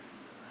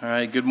All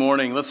right, good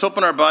morning. Let's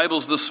open our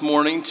Bibles this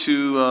morning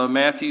to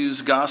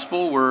Matthew's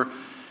Gospel. We're going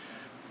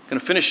to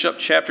finish up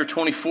chapter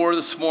 24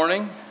 this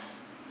morning.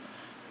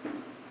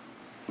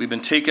 We've been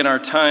taking our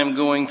time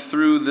going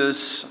through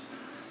this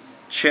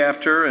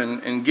chapter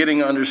and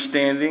getting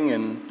understanding,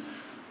 and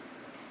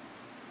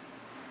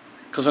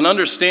because an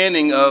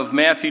understanding of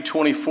Matthew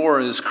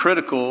 24 is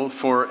critical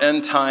for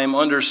end-time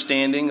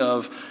understanding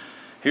of,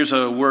 here's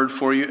a word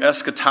for you,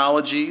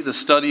 eschatology, the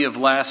study of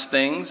last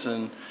things.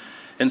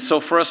 And so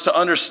for us to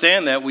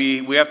understand that,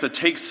 we have to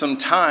take some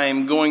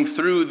time going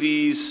through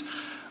these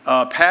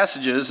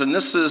passages. And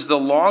this is the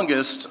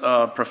longest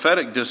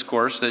prophetic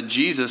discourse that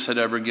Jesus had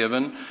ever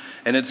given.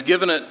 And it's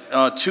given it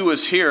to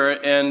us here.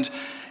 And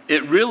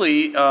it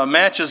really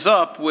matches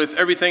up with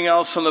everything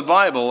else in the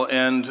Bible.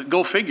 And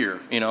go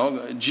figure,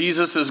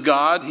 Jesus is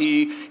God.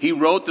 He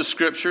wrote the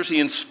Scriptures. He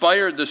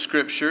inspired the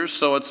Scriptures.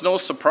 So it's no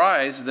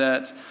surprise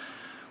that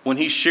when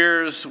he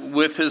shares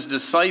with his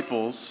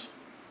disciples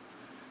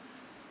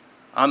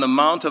on the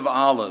Mount of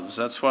Olives,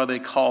 that's why they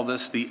call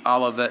this the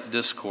Olivet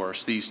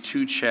Discourse, these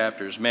two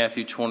chapters,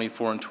 Matthew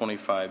 24 and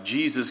 25.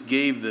 Jesus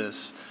gave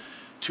this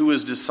to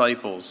his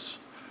disciples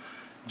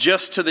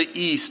just to the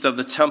east of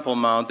the Temple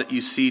Mount that you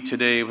see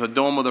today, with a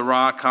dome of the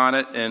rock on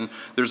it, and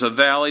there's a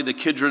valley, the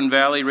Kidron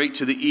Valley, right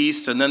to the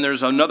east, and then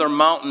there's another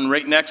mountain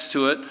right next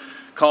to it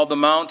called the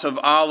Mount of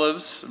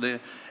Olives,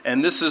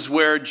 and this is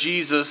where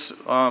Jesus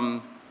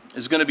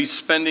is going to be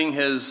spending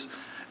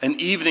an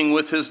evening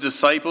with his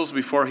disciples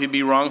before he'd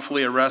be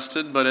wrongfully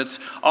arrested. But it's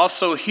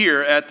also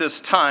here at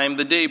this time,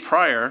 the day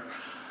prior,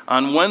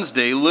 on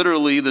Wednesday,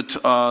 literally the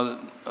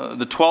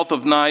 12th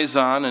of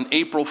Nisan, and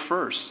April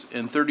 1st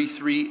in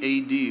 33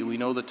 AD. We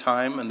know the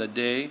time and the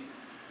day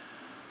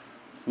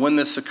when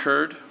this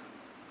occurred.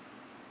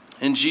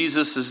 And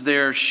Jesus is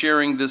there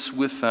sharing this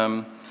with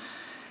them.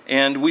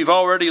 And we've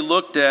already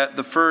looked at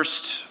the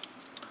first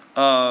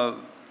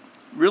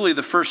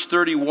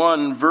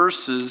 31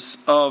 verses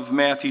of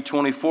Matthew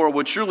 24,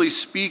 which really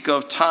speak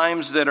of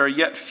times that are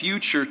yet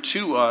future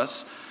to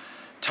us,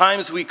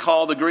 times we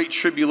call the Great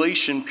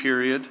Tribulation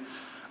period,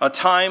 a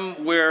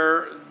time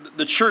where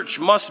the church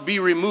must be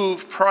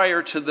removed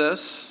prior to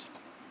this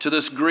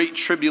Great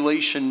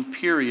Tribulation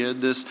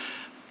period, this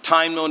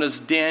time known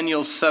as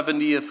Daniel's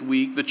 70th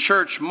week. The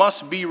church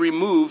must be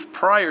removed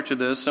prior to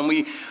this, and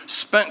we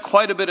spent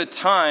quite a bit of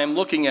time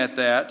looking at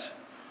that.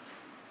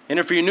 And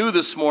if you're new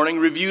this morning,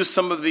 review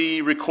some of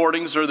the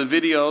recordings or the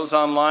videos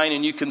online,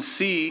 and you can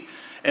see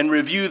and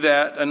review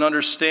that and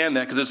understand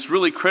that, because it's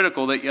really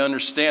critical that you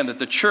understand that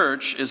the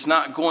church is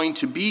not going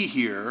to be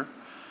here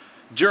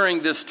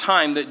during this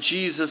time that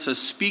Jesus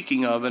is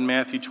speaking of in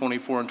Matthew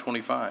 24 and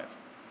 25.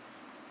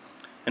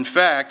 In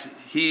fact,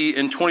 he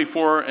in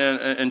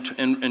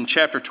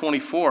chapter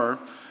 24,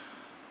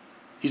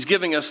 he's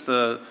giving us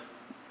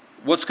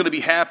what's going to be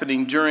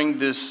happening during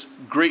this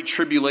great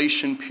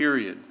tribulation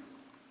period.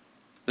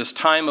 This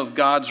time of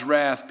God's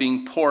wrath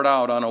being poured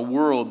out on a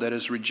world that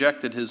has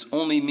rejected his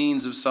only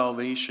means of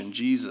salvation,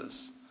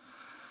 Jesus.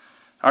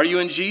 Are you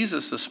in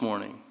Jesus this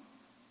morning?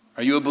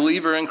 Are you a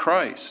believer in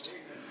Christ?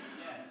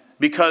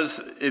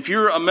 Because if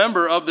you're a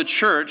member of the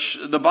church,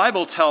 the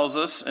Bible tells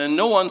us in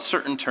no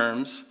uncertain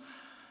terms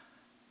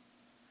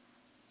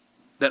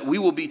that we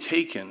will be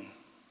taken.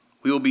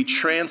 We will be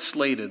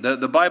translated.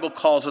 The Bible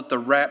calls it the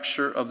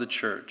rapture of the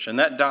church. And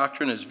that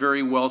doctrine is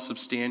very well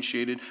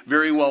substantiated,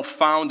 very well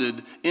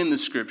founded in the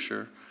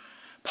Scripture.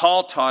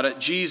 Paul taught it.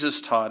 Jesus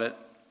taught it.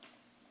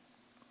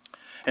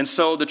 And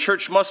so the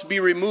church must be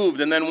removed.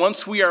 And then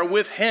once we are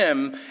with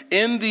him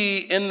in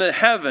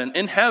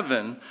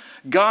heaven,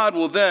 God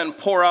will then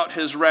pour out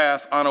his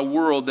wrath on a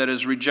world that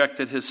has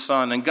rejected his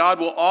Son. And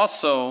God will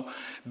also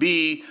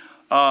be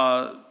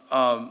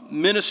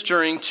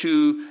ministering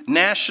to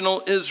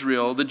national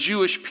Israel, the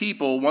Jewish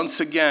people, once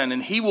again.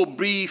 And he will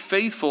be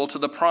faithful to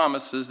the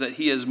promises that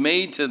he has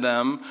made to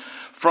them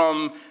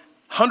from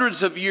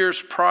hundreds of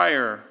years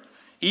prior,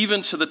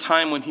 even to the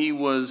time when he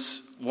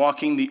was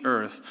walking the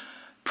earth.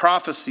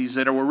 Prophecies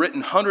that were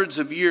written hundreds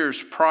of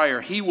years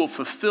prior. He will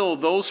fulfill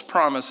those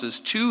promises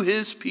to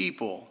his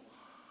people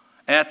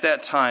at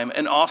that time.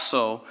 And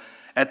also,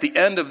 at the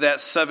end of that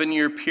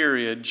 7-year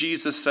period,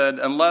 Jesus said,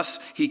 unless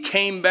he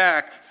came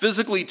back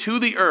physically to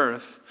the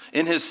earth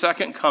in his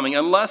second coming,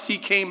 unless he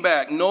came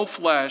back, no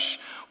flesh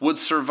would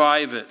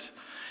survive it.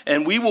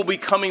 And we will be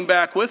coming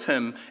back with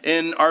him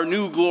in our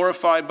new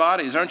glorified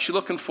bodies. Aren't you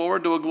looking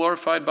forward to a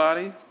glorified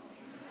body?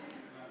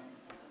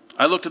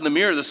 I looked in the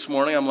mirror this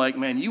morning. I'm like,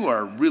 man, you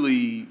are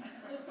really,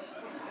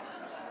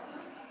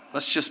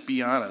 let's just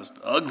be honest,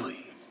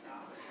 ugly,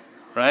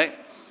 right?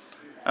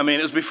 I mean,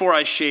 it was before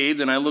I shaved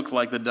and I looked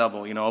like the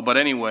devil, But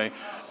anyway,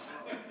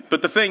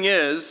 but the thing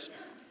is,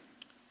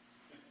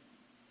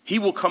 he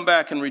will come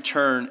back and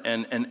return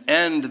and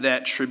end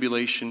that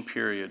tribulation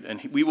period.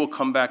 And we will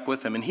come back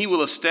with him. And he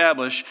will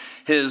establish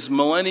his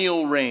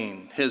millennial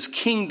reign, his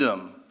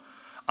kingdom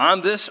on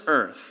this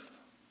earth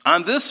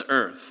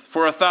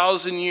for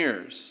 1,000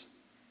 years.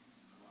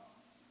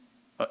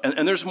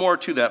 And there's more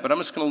to that, but I'm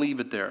just going to leave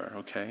it there,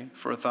 okay?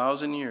 For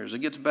 1,000 years. It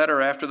gets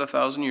better after the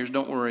 1,000 years,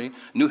 don't worry.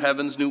 New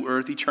heavens, new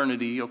earth,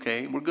 eternity,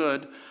 okay? We're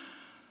good.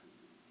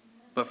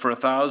 But for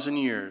 1,000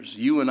 years,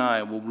 you and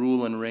I will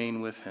rule and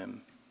reign with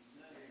him.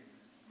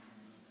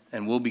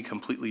 And we'll be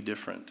completely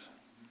different.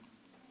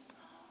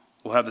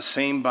 We'll have the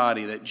same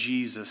body that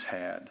Jesus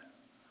had.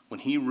 When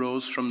he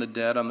rose from the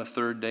dead on the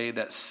third day,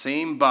 that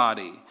same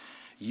body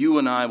you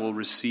and I will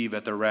receive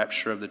at the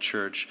rapture of the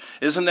church.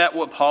 Isn't that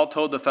what Paul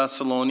told the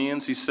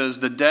Thessalonians? He says,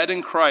 the dead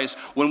in Christ,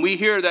 when we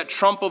hear that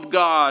trump of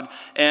God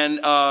and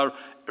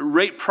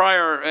right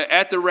prior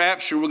at the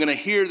rapture, we're going to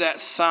hear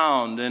that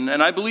sound.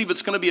 And I believe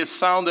it's going to be a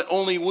sound that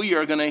only we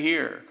are going to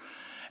hear.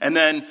 And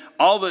then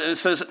it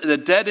says the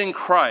dead in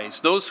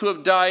Christ, those who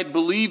have died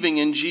believing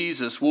in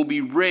Jesus will be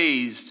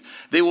raised.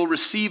 They will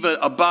receive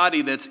a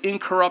body that's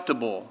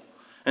incorruptible.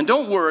 And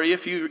don't worry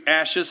if your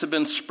ashes have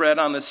been spread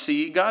on the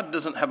sea. God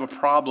doesn't have a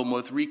problem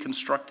with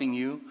reconstructing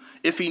you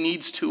if he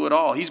needs to at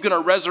all. He's going to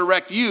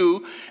resurrect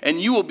you,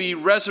 and you will be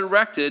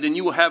resurrected, and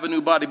you will have a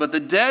new body. But the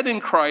dead in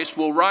Christ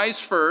will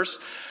rise first,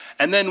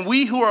 and then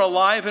we who are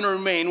alive and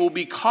remain will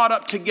be caught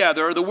up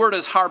together. The word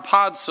is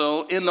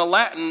harpazo. In the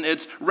Latin,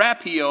 it's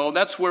rapio.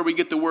 That's where we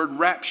get the word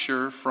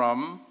rapture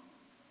from.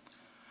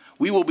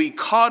 We will be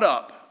caught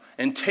up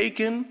and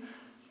taken,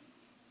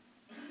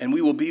 and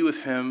we will be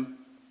with him.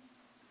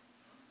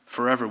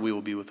 Forever we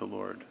will be with the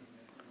Lord.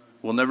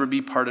 We'll never be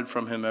parted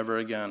from him ever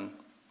again.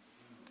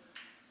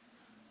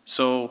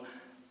 So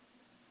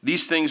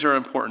these things are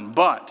important.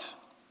 But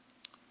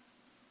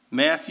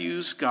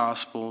Matthew's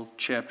Gospel,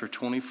 chapter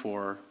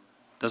 24,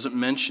 doesn't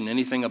mention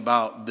anything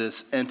about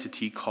this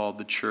entity called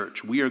the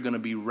church. We are going to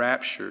be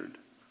raptured.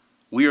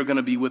 We are going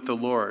to be with the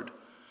Lord.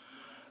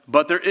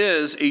 But there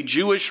is a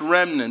Jewish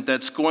remnant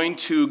that's going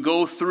to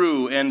go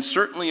through, and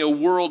certainly a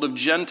world of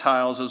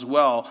Gentiles as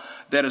well,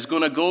 that is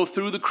going to go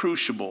through the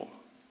crucible.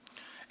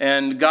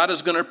 And God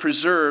is going to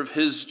preserve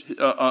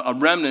a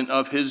remnant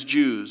of his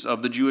Jews,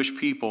 of the Jewish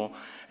people.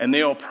 And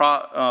they will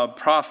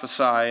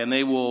prophesy and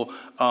they will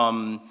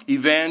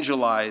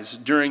evangelize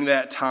during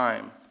that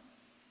time.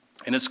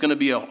 And it's going to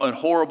be a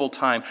horrible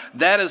time.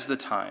 That is the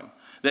time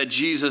that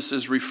Jesus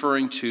is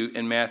referring to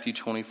in Matthew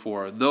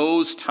 24.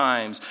 Those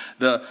times,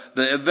 the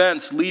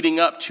events leading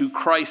up to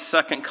Christ's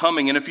second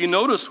coming. And if you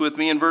notice with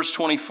me in verse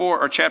 24,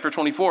 or chapter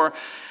 24,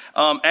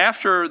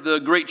 after the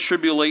great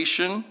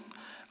tribulation,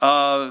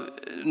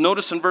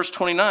 notice in verse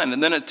 29,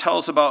 and then it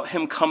tells about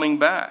him coming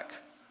back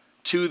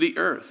to the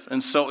earth.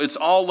 And so it's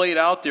all laid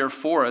out there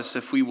for us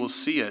if we will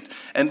see it.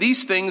 And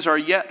these things are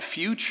yet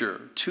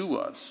future to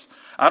us.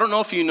 I don't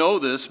know if you know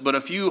this, but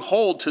if you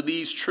hold to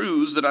these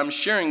truths that I'm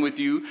sharing with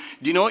you,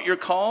 do you know what you're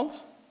called?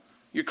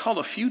 You're called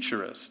a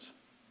futurist,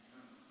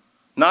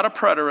 not a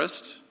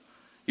preterist.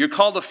 You're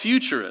called a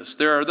futurist.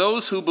 There are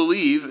those who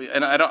believe,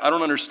 and I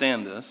don't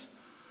understand this,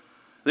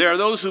 there are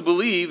those who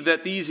believe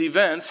that these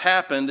events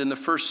happened in the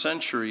first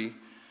century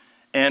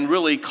and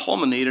really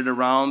culminated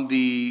around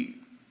the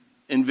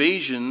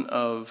invasion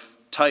of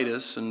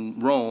Titus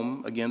and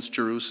Rome against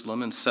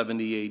Jerusalem in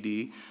 70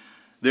 A.D.,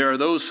 There are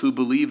those who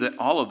believe that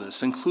all of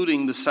this,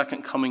 including the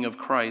second coming of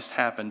Christ,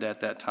 happened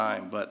at that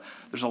time. But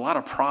there's a lot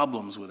of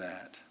problems with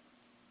that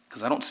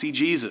because I don't see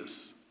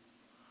Jesus.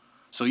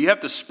 So you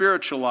have to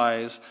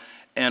spiritualize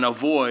and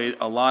avoid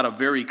a lot of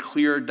very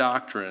clear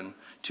doctrine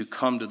to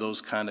come to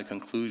those kind of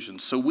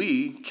conclusions. So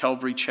we,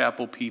 Calvary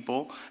Chapel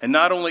people, and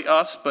not only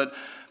us, but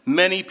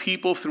many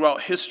people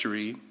throughout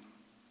history,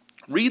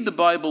 read the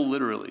Bible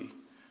literally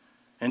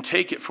and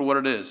take it for what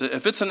it is.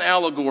 If it's an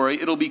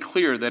allegory, it'll be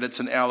clear that it's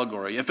an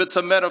allegory. If it's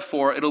a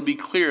metaphor, it'll be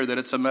clear that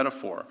it's a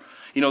metaphor.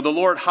 You know, the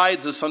Lord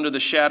hides us under the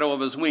shadow of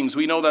his wings.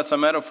 We know that's a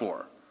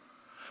metaphor.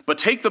 But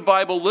take the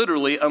Bible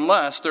literally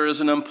unless there is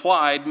an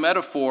implied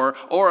metaphor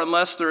or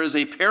unless there is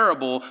a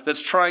parable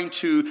that's trying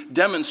to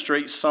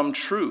demonstrate some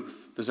truth.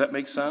 Does that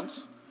make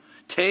sense?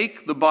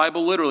 Take the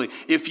Bible literally.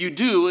 If you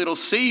do, it'll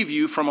save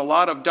you from a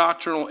lot of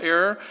doctrinal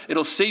error.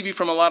 It'll save you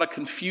from a lot of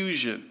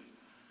confusion.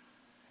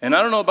 And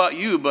I don't know about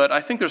you, but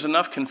I think there's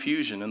enough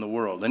confusion in the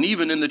world and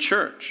even in the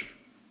church.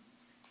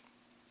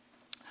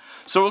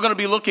 So we're going to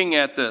be looking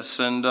at this.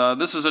 And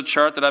this is a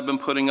chart that I've been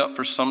putting up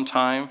for some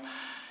time.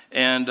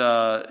 And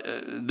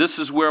this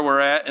is where we're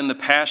at in the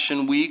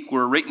Passion Week.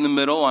 We're right in the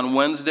middle on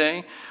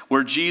Wednesday,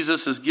 where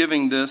Jesus is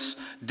giving this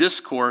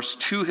discourse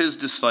to his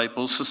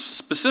disciples,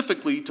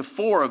 specifically to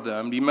 4 of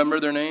them. Do you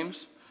remember their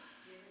names?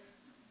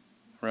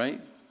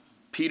 Right?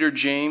 Peter,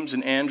 James,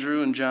 and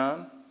Andrew and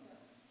John.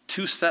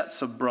 2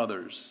 sets of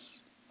brothers.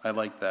 I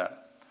like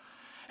that.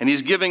 And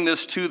he's giving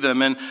this to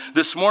them. And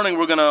this morning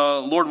we're going to,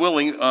 Lord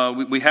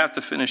willing, we have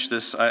to finish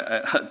this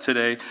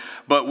today.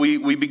 But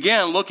we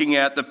began looking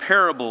at the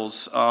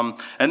parables.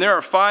 And there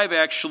are 5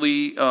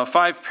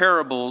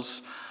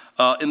 parables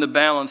in the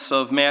balance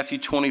of Matthew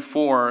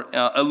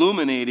 24,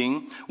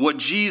 illuminating what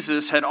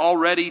Jesus had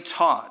already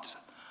taught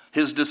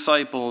his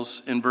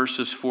disciples in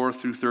verses 4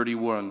 through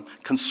 31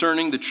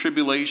 concerning the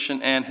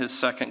tribulation and his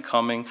second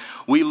coming.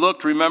 We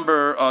looked,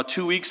 remember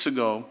 2 weeks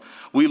ago,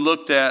 we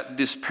looked at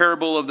this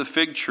parable of the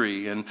fig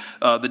tree and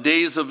the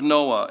days of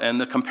Noah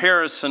and the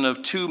comparison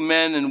of two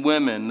men and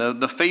women,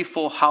 the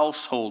faithful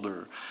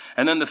householder.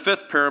 And then the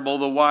fifth parable,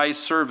 the wise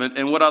servant.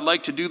 And what I'd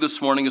like to do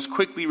this morning is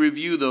quickly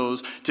review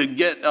those to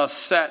get us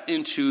set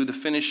into the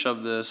finish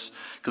of this,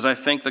 because I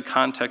think the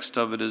context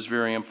of it is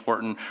very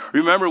important.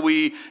 Remember,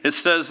 it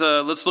says,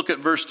 let's look at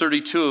verse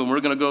 32, and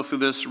we're going to go through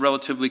this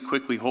relatively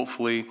quickly,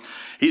 hopefully.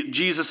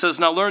 Jesus says,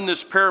 "Now learn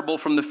this parable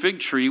from the fig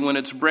tree. When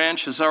its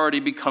branch has already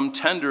become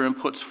tender and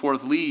puts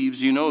forth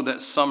leaves, you know that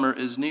summer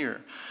is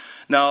near."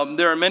 Now,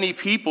 there are many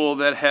people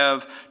that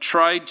have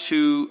tried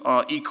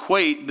to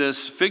equate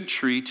this fig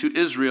tree to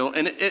Israel,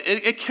 and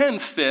it can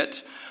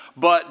fit,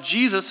 but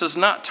Jesus is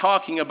not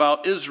talking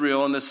about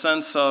Israel in the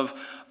sense of,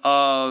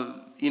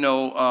 because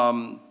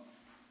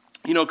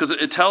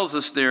it tells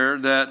us there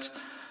that,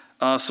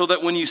 so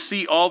that when you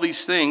see all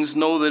these things,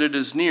 know that it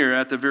is near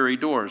at the very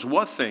doors.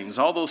 What things?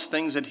 All those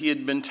things that he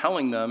had been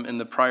telling them in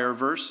the prior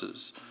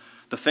verses.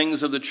 The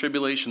things of the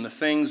tribulation, the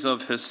things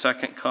of his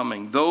second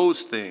coming,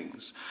 those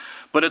things.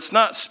 But it's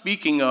not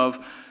speaking of,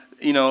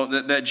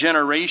 that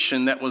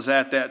generation that was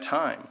at that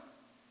time.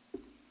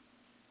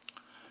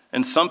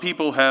 And some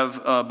people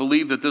have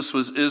believed that this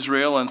was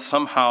Israel, and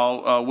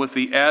somehow with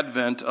the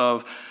advent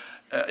of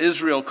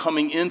Israel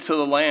coming into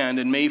the land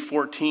in May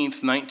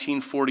 14th,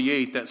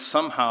 1948, that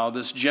somehow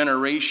this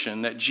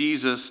generation that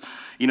Jesus,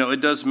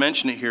 it does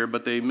mention it here,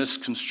 but they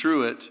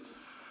misconstrue it.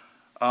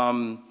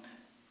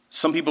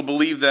 Some people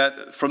believe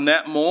that from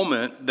that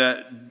moment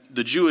that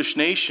the Jewish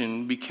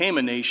nation became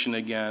a nation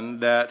again,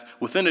 that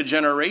within a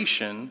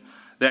generation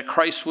that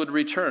Christ would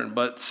return.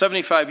 But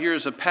 75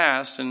 years have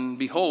passed, and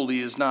behold,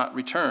 he is not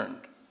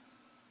returned.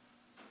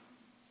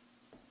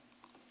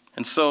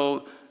 And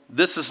so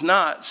this is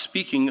not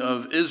speaking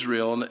of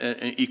Israel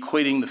and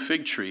equating the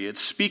fig tree.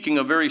 It's speaking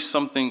of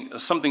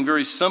something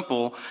very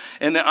simple,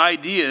 and the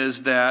idea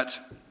is that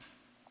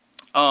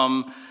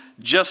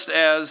just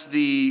as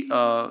the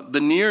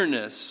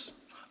nearness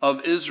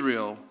of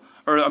Israel,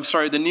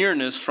 the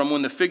nearness from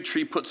when the fig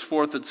tree puts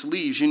forth its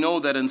leaves, you know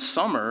that in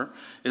summer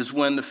is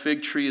when the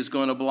fig tree is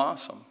going to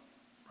blossom,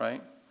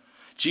 right?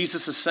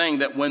 Jesus is saying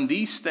that when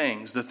these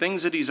things, the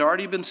things that he's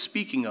already been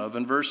speaking of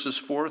in verses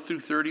 4 through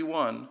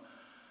 31,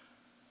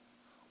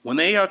 when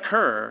they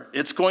occur,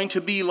 it's going to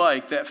be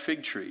like that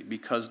fig tree,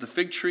 because the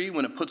fig tree,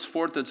 when it puts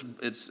forth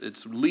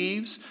its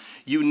leaves,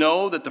 you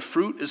know that the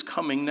fruit is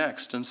coming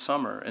next in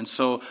summer. And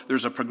so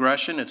there's a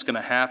progression. It's going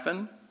to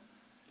happen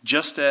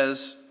just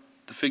as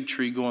the fig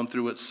tree going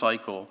through its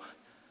cycle.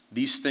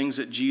 These things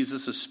that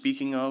Jesus is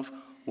speaking of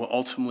will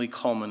ultimately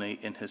culminate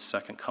in his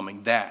second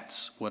coming.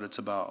 That's what it's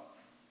about.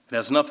 It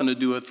has nothing to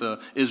do with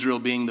Israel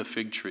being the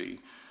fig tree.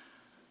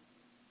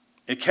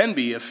 It can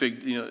be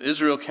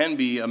Israel can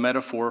be a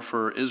metaphor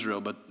for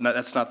Israel, but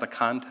that's not the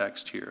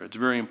context here. It's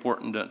very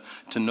important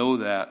to know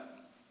that.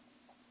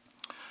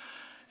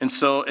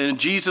 And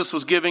Jesus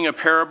was giving a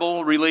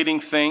parable relating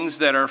things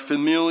that are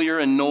familiar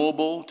and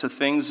knowable to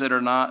things that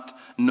are not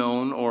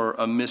known or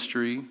a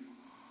mystery.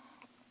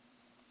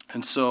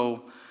 And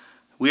so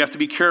we have to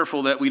be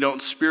careful that we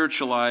don't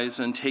spiritualize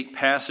and take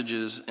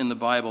passages in the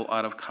Bible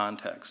out of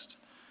context.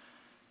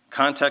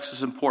 Context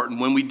is important.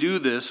 When we do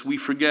this, we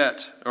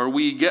forget, or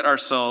we get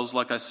ourselves,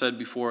 like I said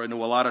before, into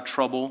a lot of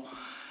trouble.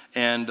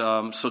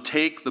 And so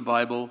take the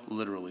Bible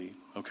literally,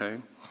 okay?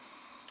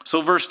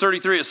 So verse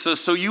 33, it says,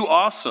 "So you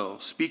also,"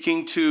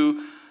 speaking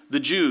to the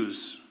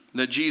Jews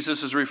that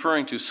Jesus is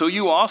referring to, "so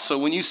you also,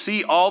 when you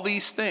see all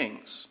these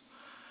things,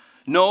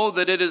 know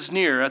that it is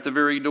near at the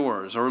very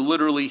doors," or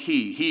literally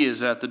he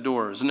is at the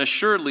doors. "And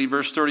assuredly,"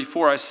 verse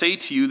 34, "I say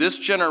to you, this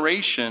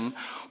generation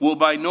will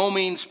by no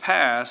means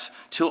pass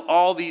till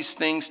all these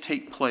things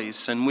take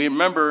place." And we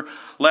remember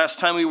last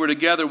time we were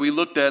together, we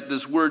looked at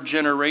this word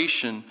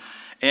generation,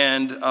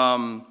 and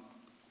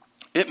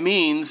it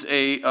means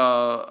a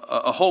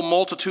whole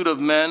multitude of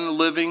men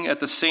living at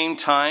the same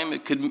time.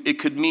 It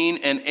could mean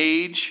an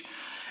age.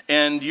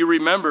 And you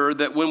remember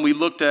that when we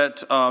looked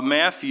at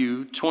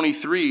Matthew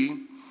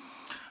 23,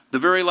 the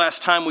very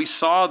last time we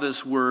saw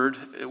this word,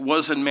 it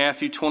was in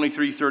Matthew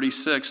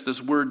 23:36, this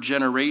word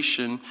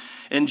generation.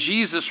 And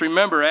Jesus,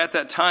 remember, at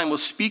that time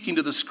was speaking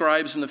to the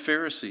scribes and the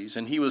Pharisees,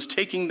 and he was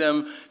taking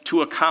them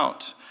to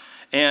account.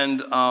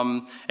 And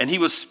he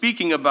was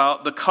speaking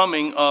about the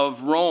coming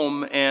of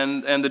Rome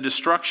and the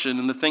destruction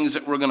and the things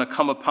that were going to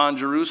come upon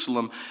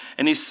Jerusalem.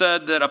 And he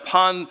said that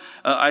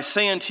I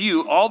say unto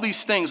you, all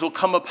these things will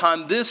come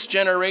upon this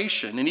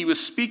generation. And he was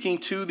speaking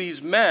to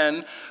these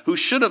men who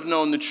should have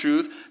known the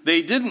truth.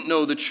 They didn't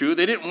know the truth.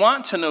 They didn't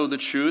want to know the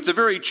truth. The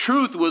very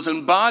truth was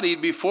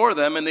embodied before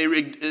them, and they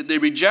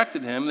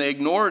rejected him. They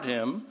ignored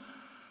him.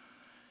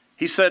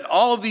 He said,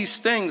 all of these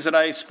things that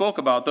I spoke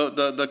about,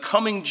 the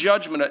coming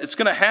judgment, it's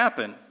going to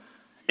happen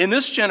in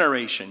this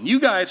generation. You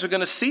guys are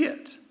going to see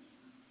it.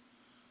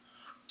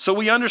 So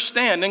we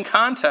understand in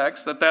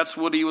context that that's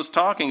what he was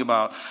talking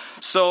about.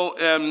 So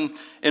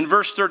in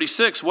verse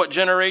 36, what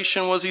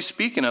generation was he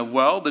speaking of?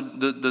 Well,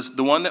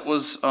 the one that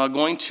was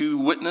going to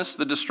witness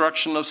the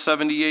destruction of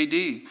 70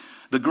 AD.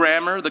 The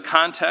grammar, the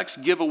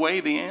context give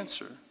away the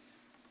answer.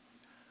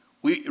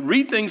 We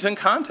read things in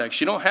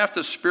context. You don't have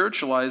to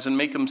spiritualize and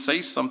make them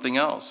say something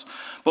else.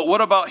 But what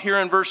about here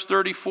in verse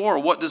 34?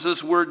 What does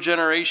this word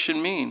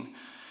generation mean?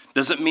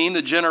 Does it mean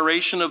the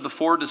generation of the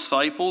 4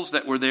 disciples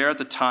that were there at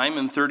the time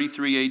in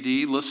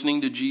 33 AD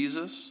listening to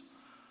Jesus?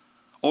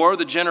 Or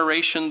the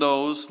generation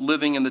those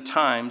living in the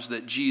times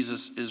that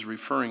Jesus is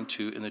referring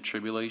to in the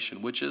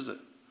tribulation? Which is it?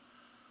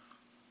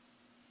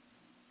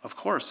 Of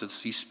course,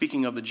 he's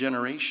speaking of the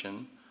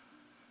generation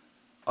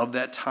of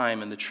that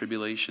time in the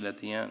tribulation at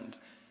the end.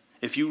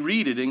 If you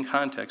read it in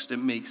context, it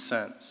makes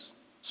sense.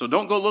 So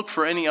don't go look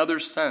for any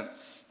other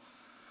sense.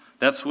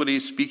 That's what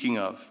he's speaking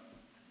of.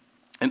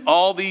 And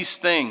all these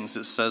things,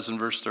 it says in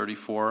verse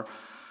 34,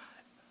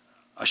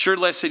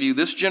 assuredly I say to you,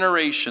 this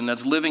generation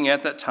that's living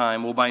at that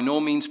time will by no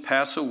means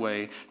pass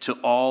away till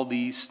all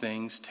these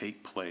things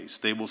take place.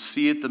 They will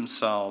see it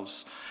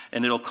themselves,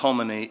 and it'll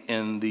culminate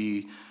in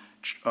the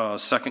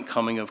second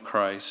coming of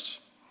Christ.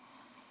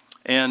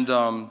 And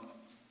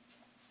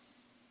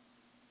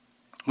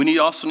we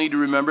also need to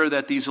remember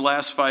that these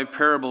last 5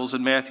 parables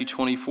in Matthew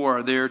 24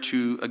 are there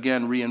to,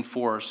 again,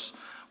 reinforce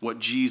what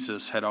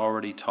Jesus had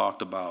already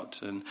talked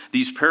about. And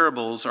these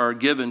parables are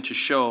given to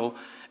show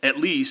at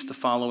least the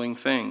following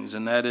things.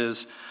 And that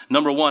is,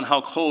 number 1, how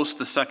close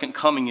the second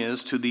coming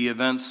is to the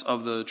events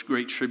of the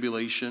Great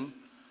Tribulation.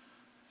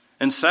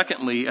 And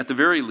secondly, at the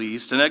very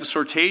least, an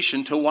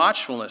exhortation to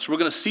watchfulness. We're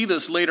going to see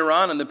this later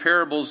on in the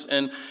parables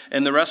and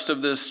the rest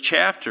of this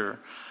chapter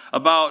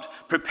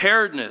about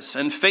preparedness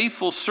and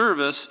faithful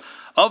service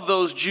of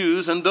those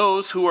Jews and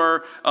those who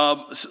are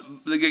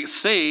they get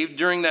saved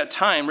during that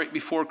time right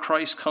before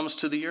Christ comes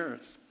to the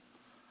earth.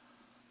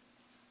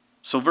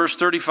 So verse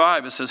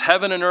 35, it says,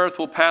 heaven and earth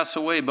will pass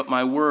away, but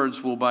my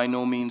words will by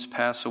no means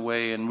pass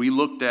away. And we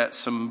looked at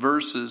some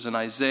verses in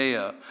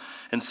Isaiah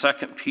and 2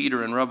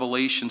 Peter and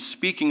Revelation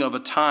speaking of a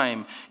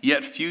time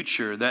yet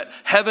future that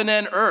heaven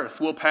and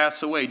earth will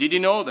pass away. Did you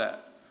know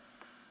that?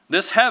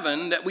 This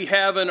heaven that we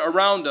have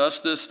around us,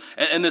 this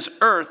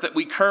earth that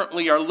we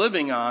currently are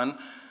living on,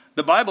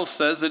 the Bible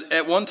says that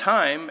at one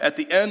time, at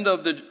the end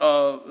of the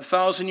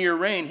 1,000-year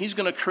reign, he's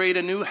going to create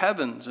a new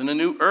heavens and a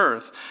new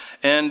earth.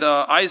 And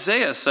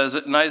Isaiah says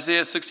it in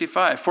Isaiah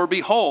 65, for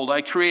behold,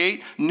 I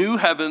create new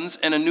heavens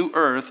and a new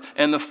earth,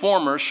 and the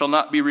former shall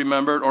not be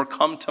remembered or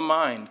come to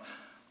mind.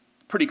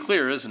 Pretty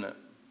clear, isn't it?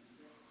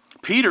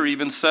 Peter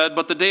even said,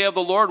 but the day of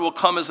the Lord will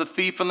come as a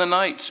thief in the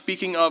night,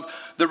 speaking of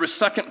the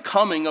second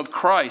coming of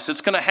Christ.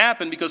 It's going to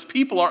happen because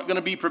people aren't going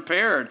to be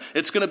prepared.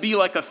 It's going to be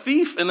like a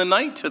thief in the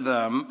night to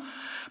them.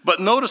 But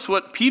notice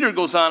what Peter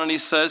goes on and he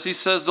says,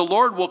 the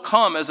Lord will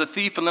come as a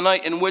thief in the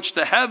night, in which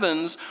the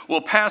heavens will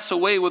pass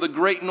away with a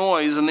great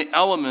noise, and the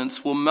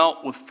elements will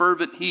melt with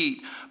fervent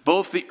heat.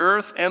 Both the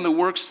earth and the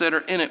works that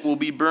are in it will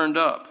be burned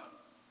up.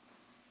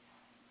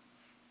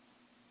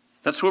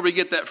 That's where we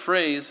get that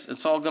phrase,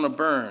 it's all going to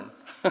burn.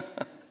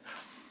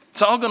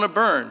 It's all going to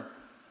burn.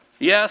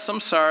 Yes, I'm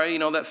sorry,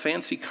 that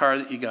fancy car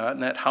that you got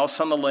and that house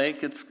on the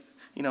lake, it's,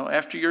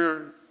 after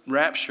you're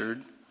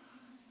raptured,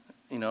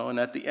 and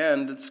at the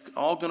end, it's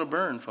all going to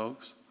burn,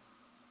 folks.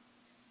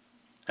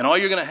 And all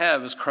you're going to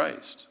have is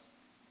Christ.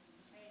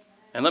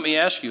 And let me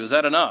ask you, is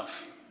that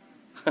enough?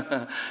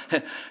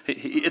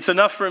 It's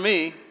enough for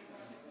me.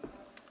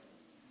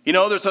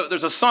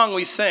 There's a song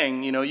we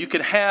sing, you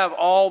can have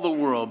all the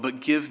world, but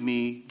give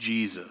me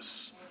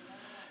Jesus.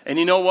 And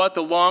you know what?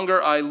 The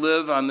longer I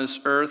live on this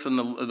earth and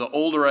the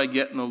older I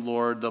get in the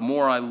Lord, the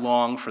more I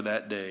long for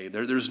that day.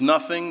 There's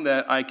nothing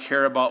that I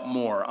care about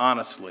more,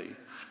 honestly.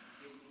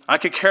 I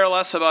could care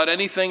less about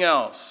anything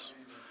else.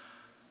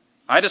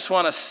 I just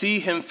want to see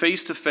him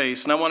face to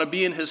face, and I want to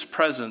be in his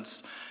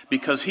presence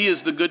because he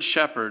is the good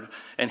shepherd,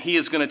 and he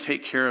is going to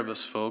take care of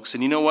us, folks.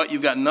 And you know what?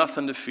 You've got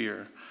nothing to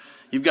fear.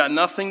 You've got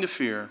nothing to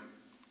fear.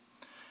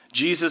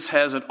 Jesus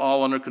has it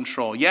all under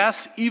control.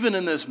 Yes, even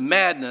in this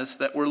madness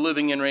that we're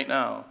living in right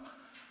now,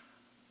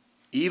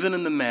 even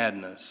in the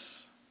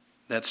madness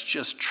that's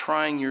just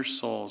trying your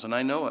souls, and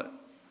I know it,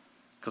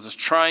 because it's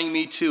trying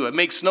me too. It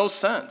makes no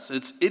sense.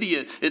 It's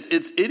idiotic.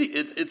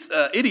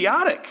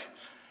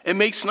 It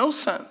makes no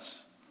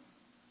sense.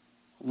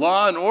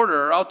 Law and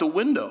order are out the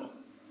window.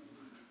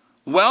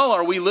 Well,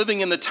 are we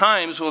living in the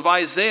times of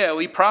Isaiah?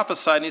 He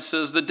prophesied and he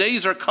says, the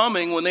days are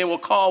coming when they will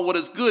call what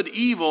is good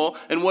evil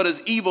and what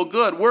is evil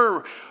good.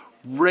 We're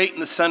right in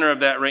the center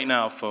of that right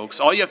now, folks.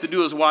 All you have to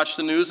do is watch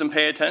the news and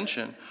pay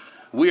attention.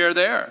 We are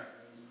there.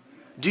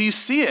 Do you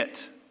see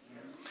it?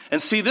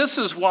 And see, this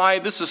is why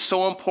this is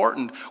so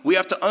important. We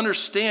have to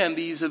understand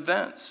these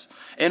events.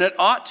 And it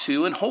ought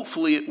to, and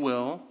hopefully it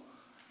will,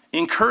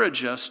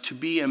 encourage us to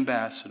be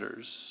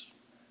ambassadors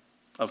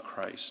of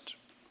Christ.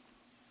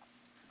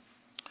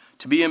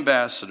 To be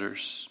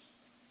ambassadors.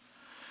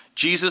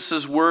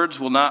 Jesus'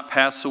 words will not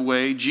pass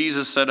away.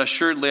 Jesus said,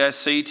 assuredly I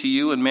say to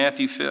you in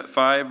Matthew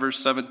 5, verse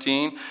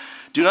 17,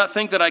 Do not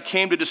think that I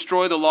came to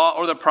destroy the law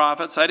or the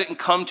prophets. I didn't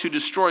come to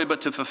destroy,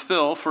 but to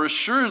fulfill. For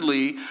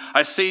assuredly,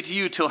 I say to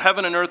you, till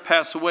heaven and earth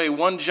pass away,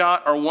 one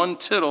jot or one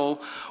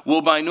tittle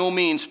will by no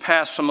means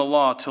pass from the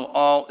law till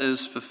all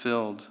is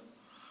fulfilled.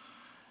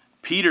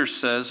 Peter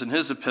says in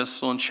his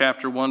epistle in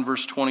chapter 1,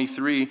 verse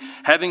 23,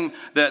 having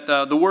that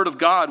the word of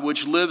God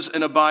which lives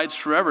and abides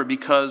forever,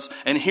 because,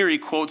 and here he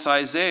quotes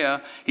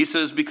Isaiah, he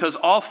says, because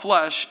all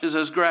flesh is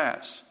as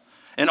grass,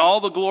 and all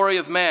the glory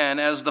of man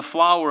as the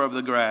flower of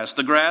the grass.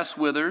 The grass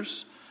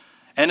withers,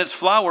 and its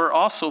flower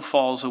also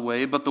falls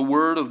away, but the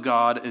word of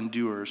God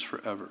endures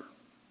forever.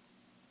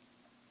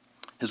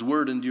 His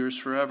word endures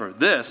forever.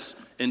 This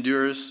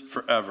endures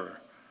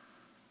forever.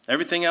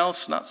 Everything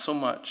else, not so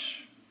much.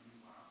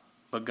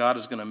 But God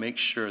is going to make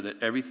sure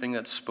that everything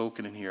that's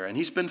spoken in here, and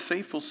he's been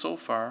faithful so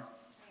far.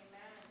 Amen.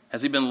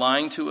 Has he been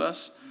lying to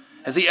us?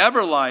 Has he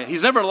ever lied?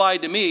 He's never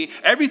lied to me.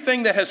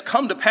 Everything that has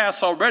come to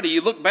pass already, you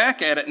look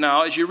back at it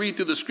now as you read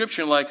through the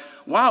scripture and like,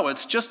 wow,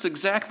 it's just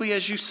exactly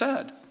as you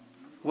said.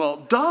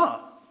 Well, duh.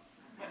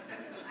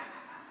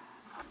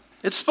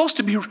 It's supposed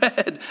to be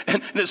read,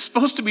 and it's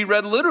supposed to be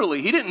read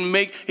literally. He didn't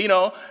make, you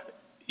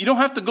don't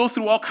have to go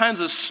through all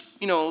kinds of,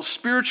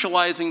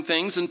 spiritualizing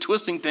things and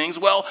twisting things.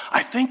 Well,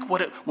 I think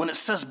when it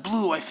says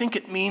blue, I think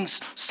it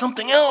means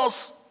something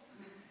else.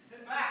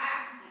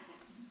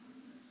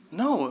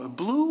 No,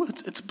 blue,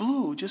 it's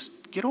blue.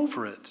 Just get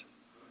over it.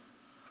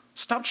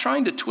 Stop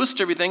trying to twist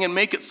everything and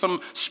make it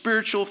some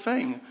spiritual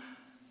thing.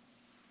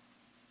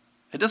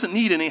 It doesn't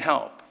need any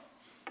help.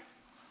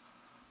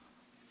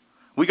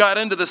 We got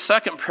into the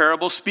second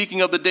parable,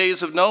 speaking of the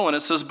days of Noah, and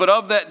it says, but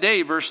of that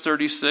day, verse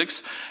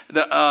 36,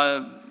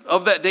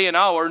 of that day and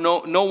hour,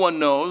 no one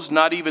knows,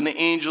 not even the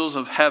angels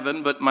of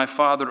heaven, but my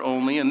Father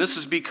only. And this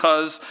is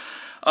because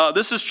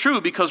this is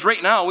true because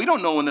right now we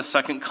don't know when the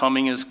second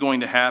coming is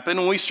going to happen,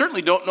 and we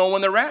certainly don't know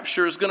when the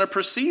rapture is going to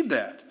precede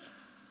that.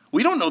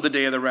 We don't know the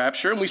day of the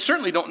rapture, and we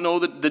certainly don't know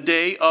the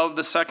day of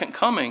the second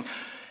coming.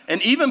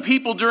 And even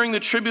people during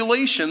the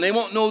tribulation, they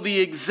won't know the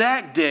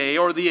exact day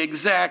or the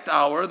exact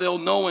hour. They'll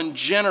know in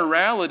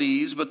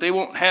generalities, but they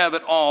won't have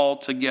it all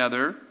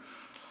together.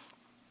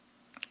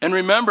 And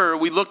remember,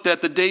 we looked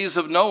at the days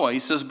of Noah. He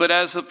says, but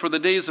as for the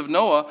days of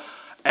Noah,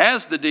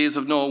 as the days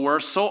of Noah were,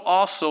 so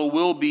also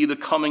will be the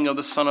coming of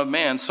the Son of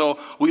Man. So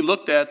we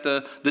looked at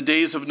the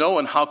days of Noah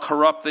and how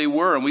corrupt they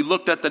were. And we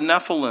looked at the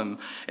Nephilim.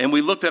 And we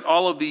looked at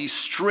all of these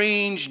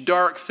strange,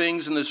 dark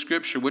things in the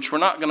Scripture, which we're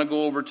not going to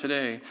go over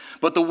today.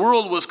 But the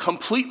world was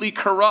completely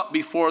corrupt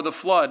before the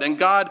flood. And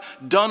God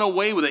done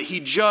away with it. He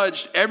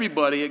judged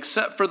everybody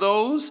except for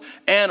those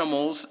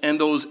animals and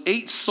those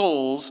 8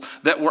 souls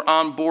that were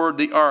on board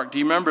the ark. Do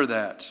you remember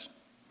that?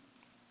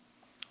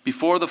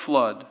 Before the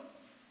flood.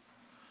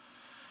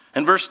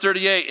 And verse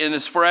 38, and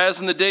as for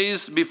as in the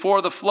days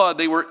before the flood,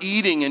 they were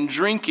eating and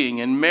drinking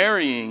and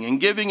marrying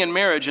and giving in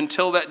marriage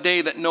until that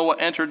day that Noah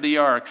entered the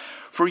ark.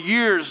 For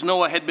years,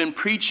 Noah had been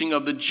preaching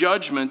of the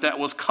judgment that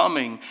was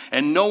coming,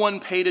 and no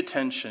one paid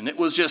attention. It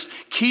was just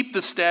keep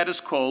the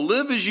status quo,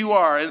 live as you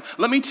are. And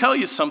let me tell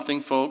you something,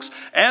 folks.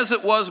 As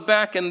it was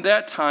back in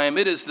that time,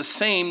 it is the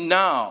same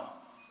now.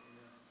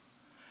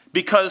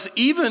 Because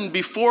even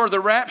before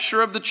the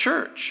rapture of the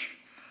church,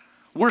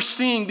 we're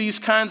seeing these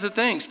kinds of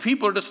things.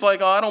 People are just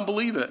like, oh, I don't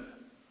believe it.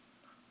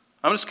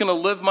 I'm just going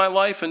to live my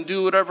life and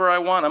do whatever I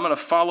want. I'm going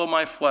to follow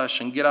my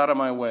flesh and get out of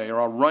my way, or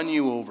I'll run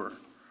you over.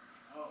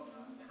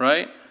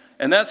 Right?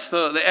 And that's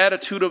the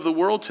attitude of the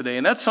world today.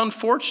 And that's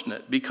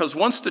unfortunate, because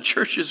once the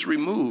church is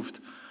removed,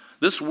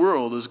 this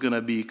world is going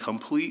to be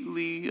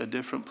completely a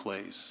different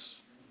place.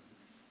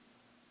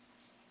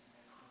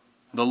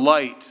 The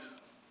light,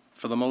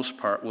 for the most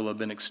part, will have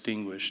been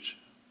extinguished.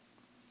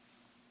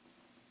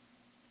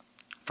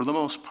 For the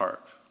most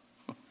part.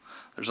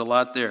 There's a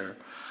lot there.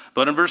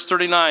 But in verse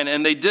 39,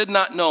 and they did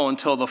not know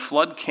until the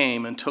flood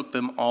came and took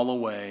them all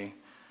away.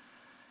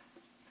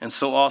 And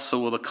so also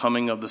will the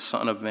coming of the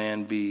Son of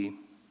Man be.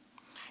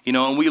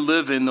 And we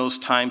live in those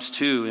times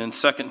too. In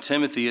 2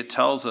 Timothy, it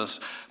tells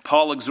us,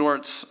 Paul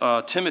exhorts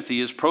Timothy,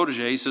 his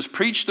protege. He says,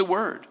 preach the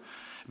word.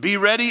 Be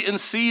ready in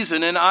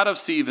season and out of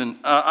season.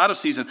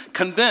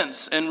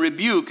 Convince and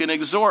rebuke and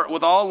exhort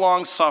with all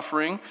long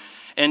suffering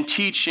and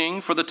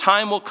teaching, for the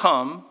time will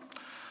come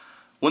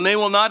when they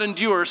will not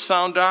endure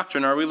sound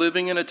doctrine. Are we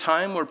living in a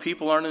time where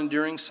people aren't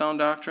enduring sound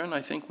doctrine?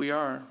 I think we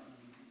are.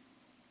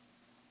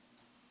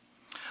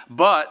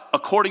 But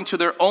according to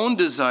their own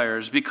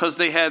desires, because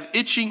they have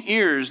itching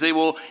ears, they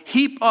will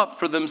heap up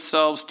for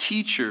themselves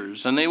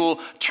teachers, and they will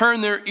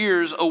turn their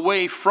ears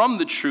away from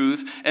the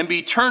truth and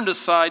be turned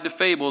aside to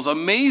fables.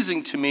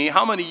 Amazing to me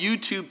how many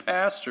YouTube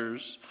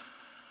pastors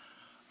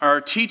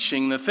are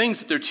teaching the things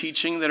that they're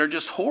teaching that are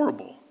just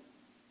horrible.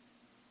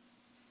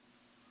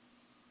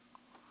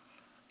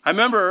 I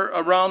remember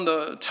around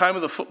the time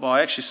of the football,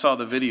 I actually saw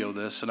the video of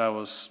this, and I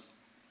was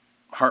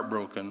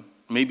heartbroken.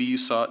 Maybe you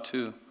saw it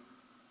too.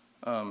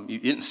 You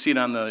didn't see it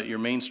on your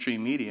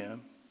mainstream media,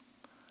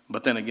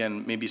 but then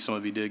again, maybe some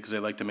of you did because they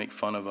like to make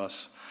fun of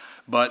us.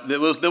 But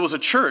there was a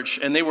church,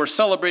 and they were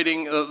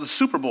celebrating the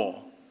Super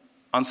Bowl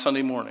on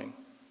Sunday morning.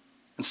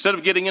 Instead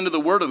of getting into the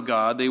Word of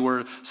God, they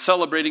were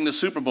celebrating the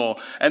Super Bowl.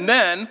 And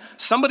then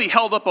somebody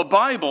held up a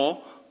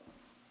Bible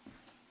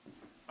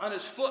on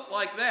his foot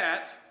like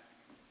that,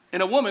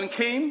 and a woman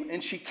came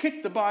and she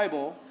kicked the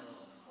Bible.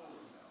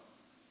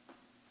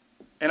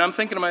 And I'm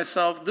thinking to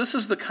myself, this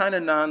is the kind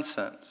of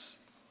nonsense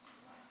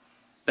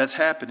that's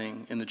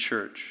happening in the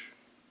church.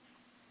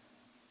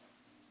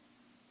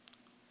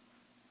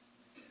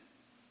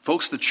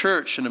 Folks, the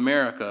church in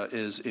America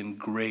is in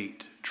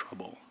great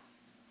trouble.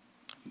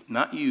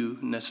 Not you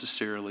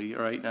necessarily,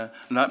 all right? I'm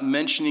not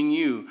mentioning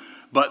you,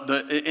 but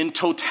in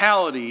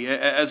totality,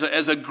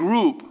 as a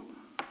group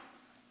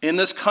in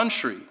this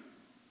country.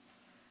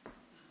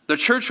 The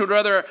church would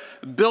rather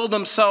build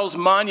themselves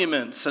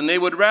monuments, and they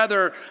would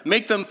rather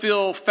make them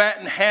feel fat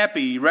and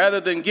happy rather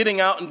than getting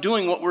out and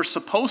doing what we're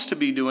supposed to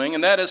be doing,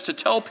 and that is to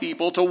tell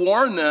people, to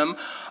warn them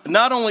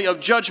not only of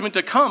judgment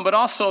to come, but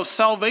also of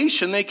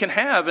salvation they can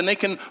have, and they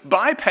can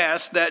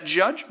bypass that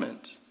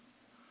judgment.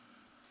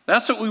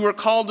 That's what we were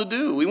called to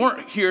do. We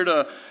weren't here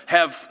to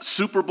have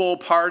Super Bowl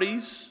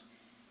parties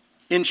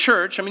in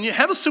church. I mean, you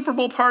have a Super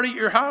Bowl party at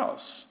your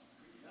house.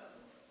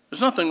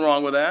 There's nothing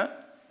wrong with that.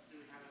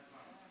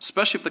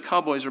 Especially if the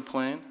Cowboys are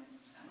playing.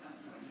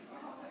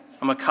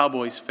 I'm a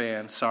Cowboys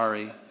fan,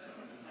 sorry.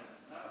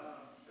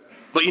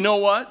 But you know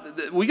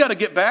what? We got to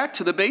get back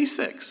to the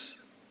basics.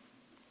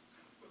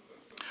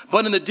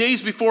 But in the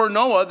days before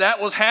Noah,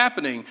 that was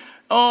happening.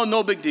 Oh,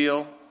 no big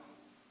deal.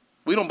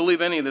 We don't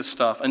believe any of this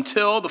stuff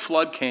until the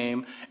flood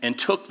came and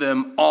took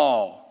them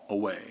all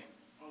away.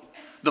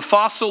 The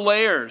fossil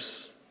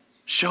layers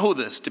show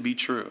this to be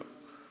true.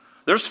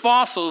 There's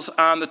fossils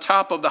on the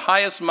top of the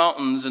highest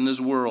mountains in this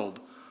world.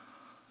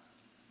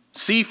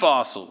 Sea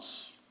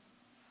fossils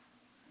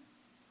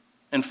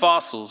and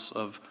fossils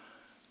of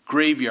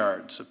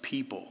graveyards of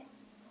people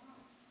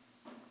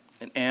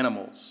and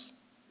animals.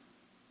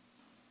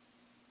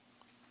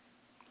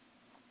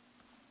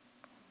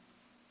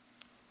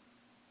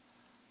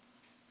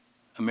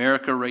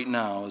 America right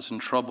now is in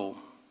trouble,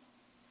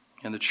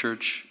 and the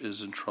church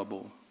is in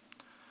trouble.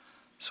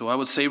 So I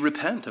would say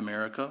repent,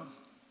 America,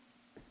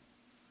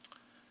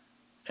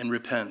 and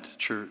repent,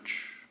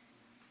 church.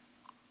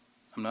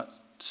 I'm not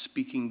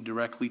speaking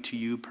directly to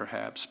you,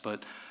 perhaps,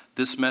 but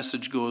this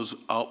message goes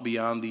out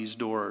beyond these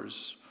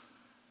doors.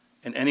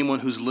 And anyone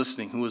who's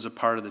listening, who is a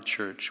part of the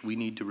church, we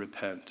need to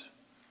repent.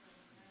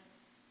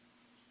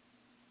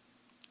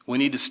 We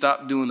need to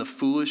stop doing the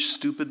foolish,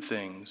 stupid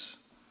things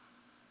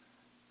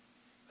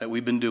that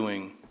we've been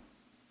doing.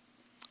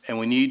 And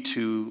we need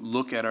to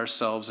look at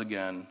ourselves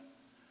again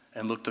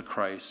and look to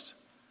Christ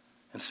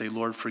and say,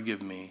 Lord,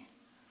 forgive me.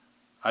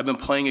 I've been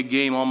playing a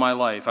game all my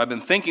life. I've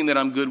been thinking that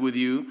I'm good with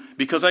you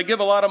because I give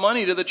a lot of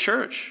money to the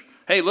church.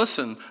 Hey,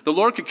 listen, the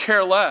Lord could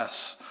care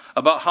less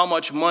about how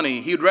much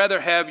money. He would rather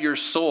have your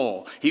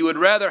soul. He would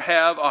rather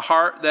have a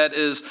heart that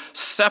is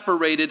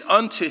separated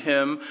unto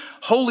Him,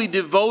 wholly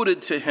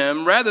devoted to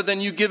Him, rather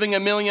than you giving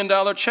 $1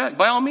 million check.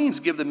 By all means,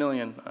 give the $1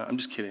 million. I'm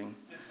just kidding.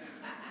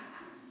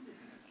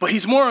 But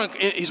He's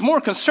more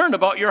concerned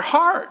about your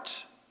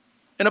heart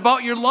and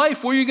about your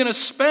life, where you're going to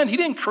spend. He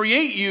didn't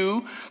create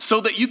you so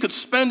that you could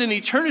spend an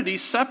eternity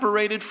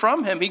separated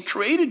from Him. He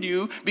created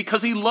you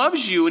because He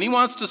loves you and He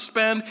wants to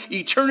spend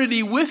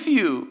eternity with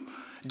you.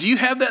 Do you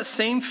have that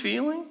same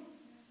feeling?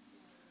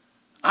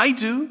 I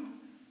do.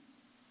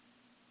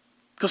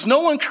 Because no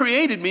one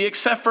created me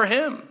except for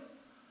Him.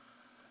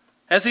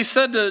 As He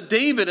said to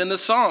David in the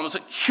Psalms,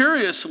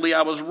 curiously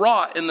I was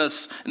wrought in the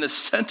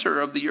center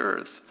of the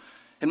earth.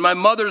 In my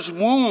mother's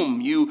womb,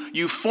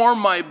 you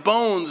formed my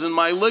bones and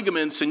my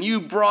ligaments, and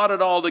you brought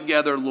it all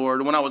together,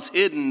 Lord. When I was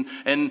hidden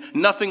and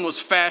nothing was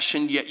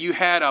fashioned yet, you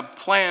had a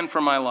plan for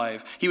my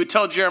life. He would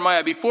tell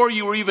Jeremiah, before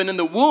you were even in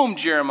the womb,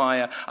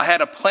 Jeremiah, I had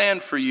a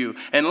plan for you.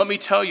 And let me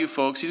tell you,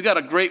 folks, He's got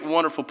a great,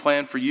 wonderful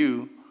plan for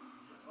you.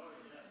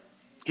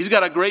 He's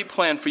got a great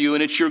plan for you,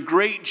 and it's your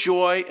great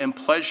joy and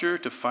pleasure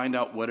to find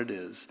out what it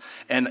is.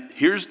 And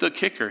here's the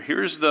kicker.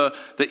 Here's the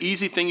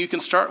easy thing you can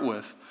start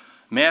with.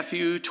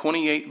 Matthew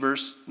 28,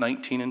 verse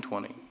 19 and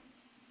 20.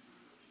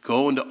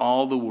 Go into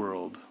all the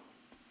world,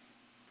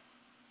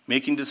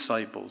 making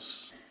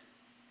disciples,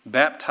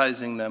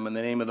 baptizing them in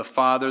the name of the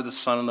Father, the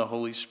Son, and the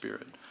Holy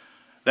Spirit.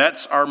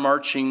 That's our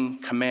marching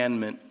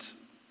commandment.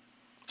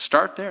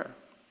 Start there.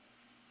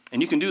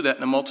 And you can do that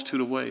in a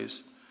multitude of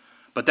ways.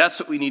 But that's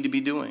what we need to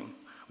be doing.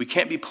 We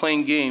can't be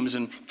playing games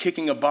and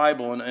kicking a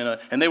Bible.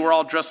 And they were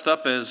all dressed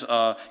up as,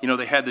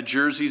 they had the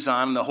jerseys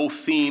on and the whole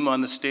theme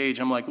on the stage.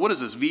 I'm like, what is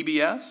this,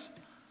 VBS?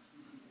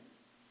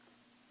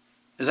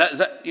 Is that,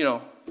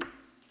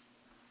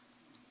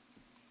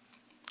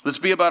 let's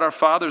be about our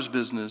Father's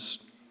business.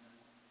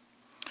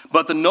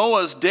 But the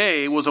Noah's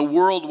day was a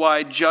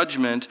worldwide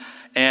judgment,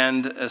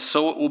 and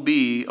so it will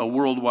be a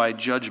worldwide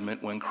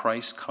judgment when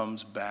Christ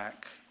comes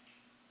back.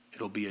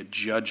 It'll be a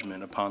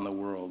judgment upon the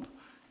world.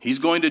 He's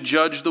going to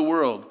judge the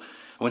world.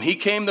 When He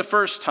came the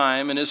first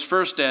time in His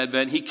first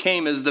advent, He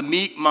came as the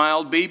meek,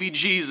 mild baby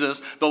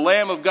Jesus, the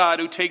Lamb of God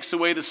who takes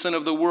away the sin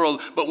of the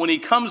world. But when He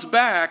comes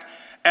back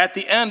At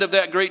the end of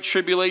that great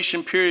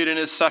tribulation period in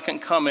his second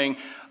coming,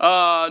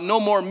 no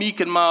more meek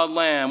and mild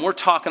lamb. We're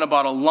talking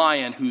about a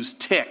lion who's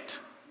ticked.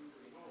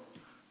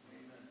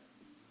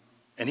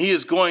 And he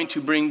is going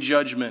to bring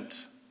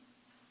judgment.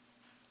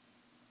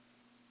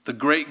 The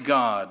great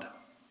God,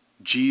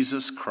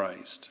 Jesus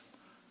Christ.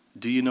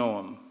 Do you know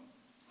him?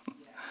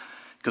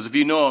 Because if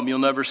you know him, you'll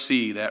never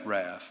see that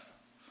wrath.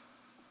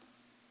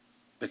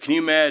 But can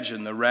you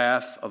imagine the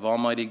wrath of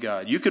Almighty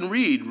God? You can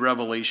read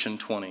Revelation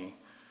 20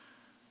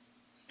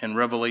 and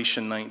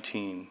Revelation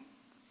 19.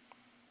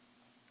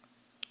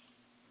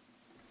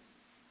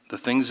 The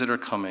things that are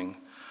coming.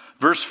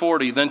 Verse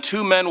 40, then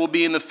 2 men will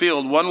be in the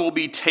field, one will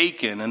be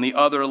taken and the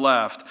other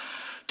left.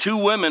 2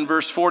 women,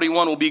 verse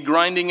 41, will be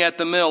grinding at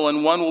the mill,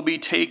 and one will be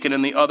taken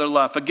and the other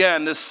left.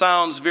 Again, this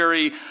sounds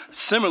very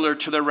similar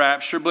to the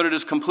rapture, but it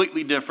is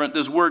completely different.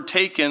 This word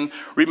taken,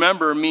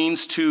 remember,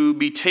 means to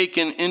be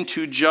taken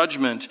into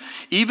judgment.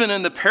 Even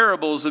in the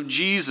parables of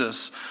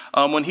Jesus,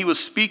 when he was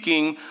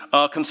speaking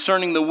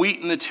concerning the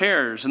wheat and the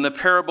tares, in the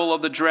parable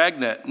of the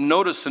dragnet,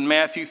 notice in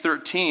Matthew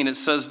 13, it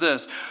says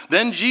this,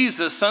 then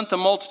Jesus sent the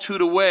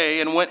multitude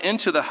away and went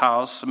into the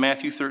house,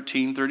 Matthew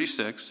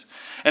 13:36.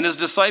 And his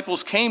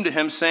disciples came to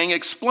him, saying,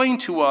 explain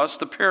to us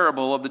the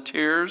parable of the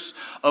tares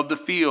of the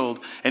field.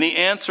 And he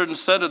answered and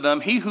said to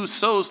them, he who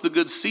sows the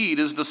good seed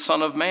is the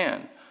Son of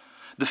Man.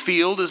 The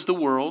field is the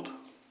world.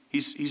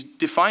 He's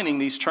defining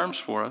these terms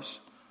for us.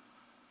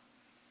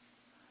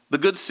 The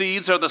good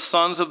seeds are the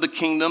sons of the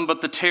kingdom,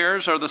 but the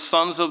tares are the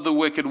sons of the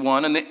wicked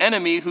one. And the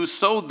enemy who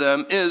sowed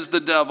them is the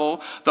devil.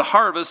 The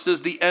harvest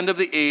is the end of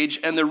the age,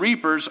 and the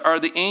reapers are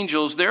the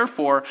angels.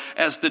 Therefore,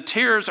 as the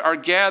tares are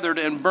gathered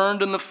and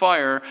burned in the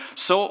fire,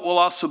 so it will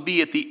also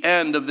be at the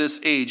end of this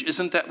age.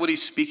 Isn't that what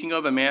he's speaking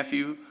of in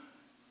Matthew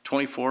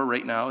 24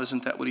 right now?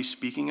 Isn't that what he's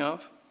speaking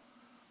of?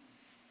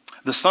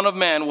 The Son of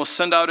Man will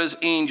send out his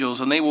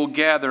angels, and they will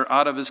gather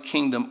out of his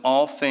kingdom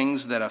all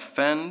things that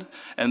offend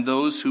and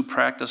those who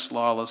practice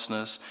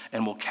lawlessness,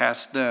 and will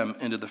cast them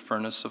into the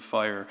furnace of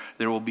fire.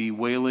 There will be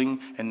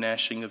wailing and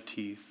gnashing of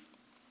teeth.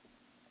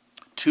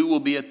 2 will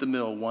be at the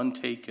mill, 1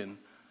 taken.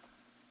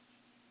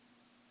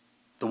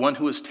 The one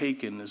who is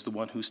taken is the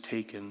one who's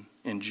taken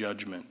in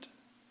judgment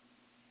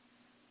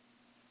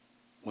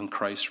when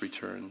Christ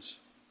returns.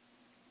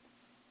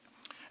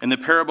 In the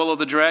parable of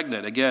the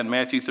dragnet, again,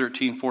 Matthew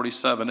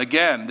 13:47.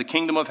 Again, the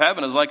kingdom of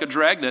heaven is like a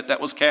dragnet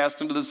that was cast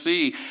into the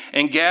sea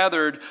and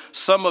gathered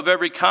some of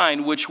every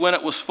kind, which when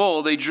it was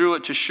full, they drew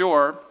it to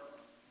shore.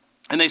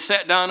 And they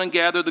sat down and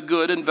gathered the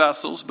good in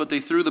vessels, but they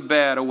threw the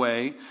bad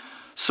away.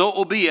 So it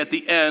will be at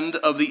the end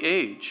of the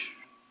age.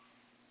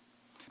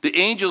 The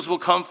angels will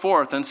come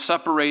forth and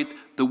separate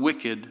the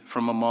wicked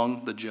from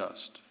among the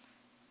just,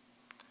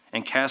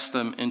 and cast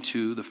them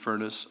into the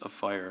furnace of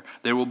fire.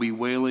 There will be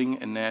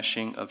wailing and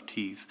gnashing of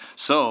teeth.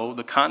 So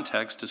the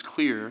context is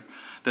clear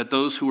that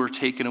those who were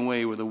taken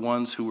away were the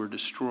ones who were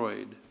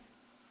destroyed.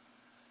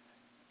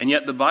 And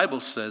yet the Bible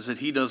says that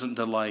he doesn't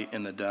delight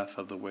in the death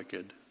of the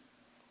wicked.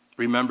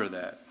 Remember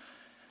that.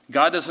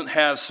 God doesn't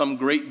have some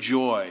great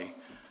joy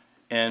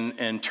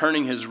in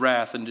turning his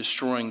wrath and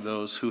destroying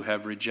those who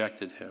have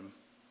rejected him.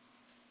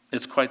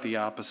 It's quite the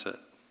opposite.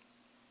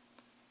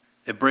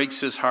 It breaks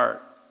his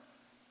heart.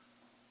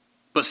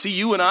 But see,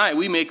 you and I,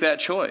 we make that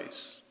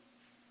choice.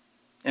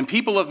 And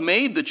people have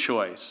made the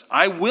choice.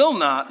 I will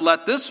not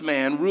let this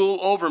man rule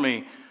over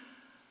me.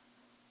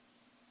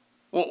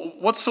 Well,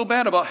 what's so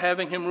bad about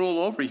having him rule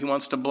over you? He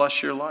wants to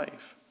bless your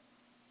life.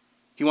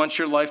 He wants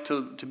your life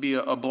to be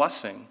a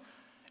blessing.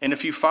 And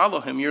if you follow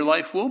him, your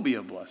life will be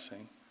a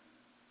blessing.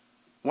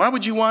 Why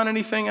would you want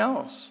anything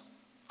else?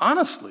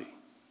 Honestly.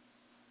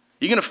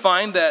 You're going to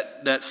find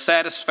that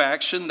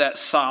satisfaction, that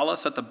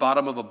solace at the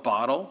bottom of a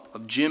bottle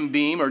of Jim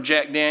Beam or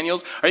Jack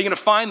Daniels? Are you going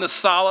to find the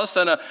solace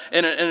in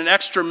an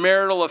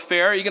extramarital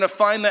affair? Are you going to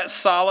find that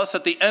solace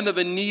at the end of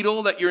a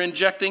needle that you're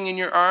injecting in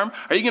your arm?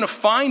 Are you going to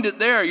find it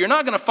there? You're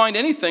not going to find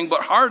anything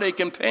but heartache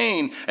and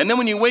pain. And then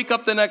when you wake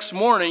up the next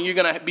morning, you're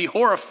going to be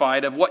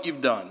horrified of what you've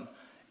done,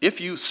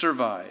 if you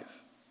survive.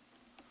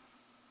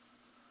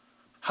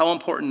 How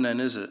important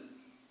then is it?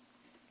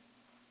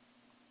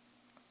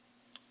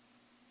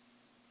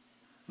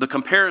 The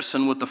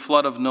comparison with the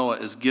flood of Noah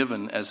is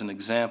given as an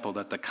example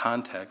that the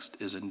context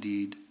is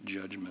indeed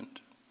judgment.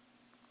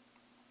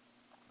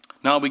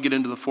 Now we get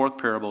into the 4th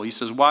parable. He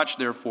says, watch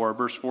therefore,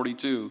 verse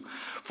 42,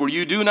 for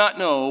you do not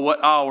know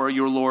what hour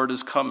your Lord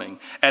is coming.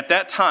 At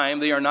that time,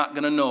 they are not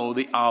going to know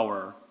the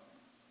hour.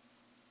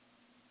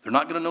 They're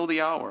not going to know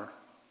the hour,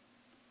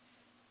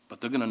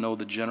 but they're going to know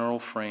the general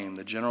frame,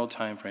 the general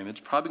time frame. It's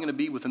probably going to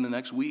be within the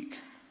next week.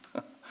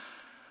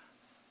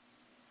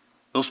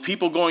 Those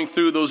people going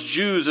through, those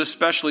Jews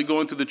especially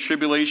going through the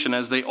tribulation,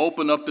 as they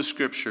opened up the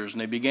scriptures and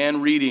they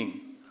began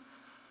reading,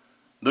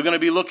 they're going to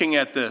be looking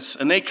at this.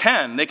 And they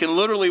can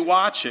literally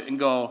watch it and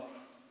go,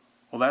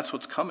 well, that's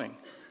what's coming.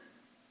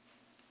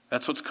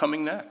 That's what's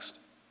coming next.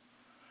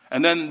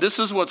 And then this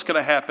is what's going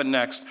to happen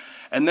next.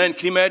 And then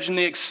can you imagine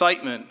the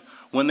excitement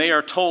when they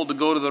are told to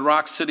go to the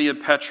rock city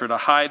of Petra to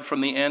hide from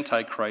the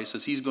Antichrist,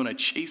 as he's going to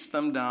chase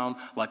them down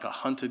like a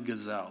hunted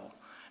gazelle.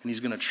 and he's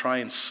going to try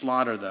and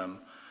slaughter them,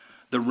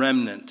 the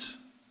remnant,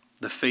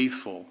 the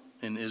faithful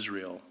in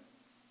Israel.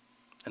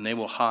 And they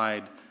will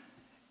hide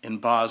in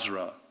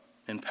Basra,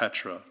 in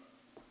Petra,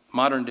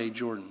 modern-day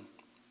Jordan.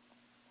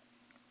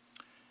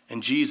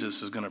 And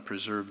Jesus is going to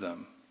preserve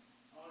them.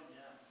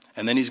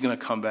 And then he's going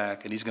to come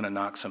back and he's going to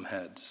knock some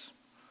heads.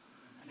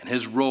 And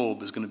his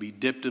robe is going to be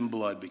dipped in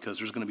blood because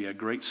there's going to be a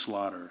great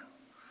slaughter.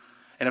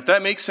 And if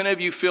that makes any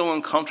of you feel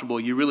uncomfortable,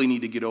 you really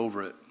need to get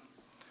over it.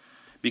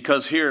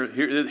 Because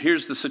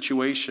here's the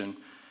situation.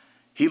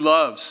 He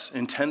loves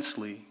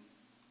intensely.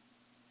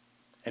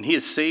 And he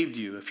has saved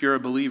you. If you're a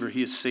believer,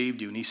 he has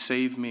saved you, and he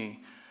saved me.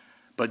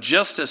 But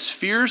just as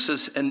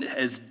fierce and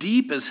as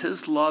deep as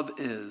his love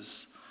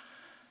is,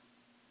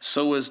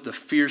 so is the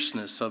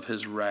fierceness of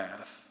his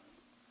wrath.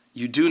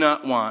 You do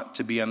not want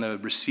to be on the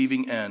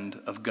receiving end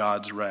of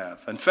God's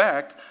wrath. In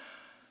fact,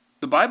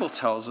 the Bible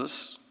tells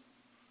us,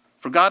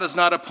 for God has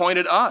not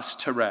appointed us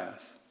to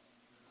wrath.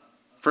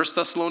 1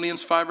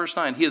 Thessalonians 5 verse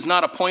 9. He has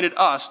not appointed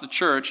us, the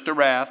church, to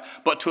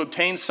wrath, but to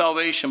obtain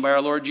salvation by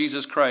our Lord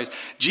Jesus Christ.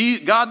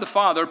 God the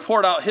Father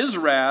poured out his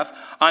wrath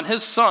on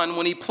his Son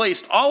when he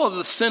placed all of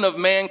the sin of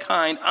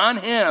mankind on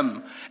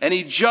him, and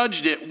he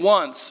judged it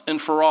once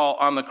and for all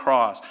on the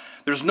cross.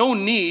 There's no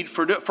need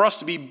for us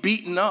to be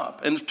beaten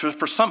up and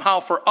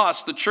for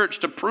us, the church,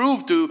 to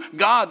prove to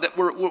God that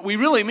we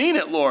really mean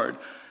it, Lord.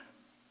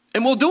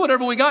 And we'll do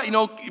whatever we got,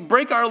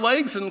 break our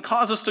legs and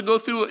cause us to go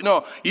through it.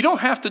 No, you don't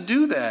have to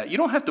do that. You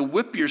don't have to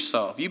whip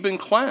yourself. You've been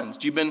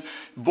cleansed. You've been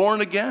born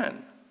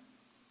again.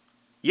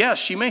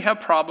 Yes, you may have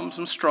problems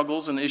and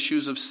struggles and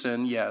issues of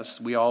sin.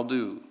 Yes, we all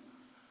do.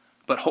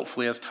 But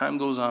hopefully as time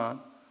goes on,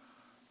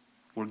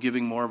 we're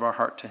giving more of our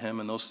heart to him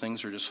and those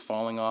things are just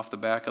falling off the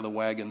back of the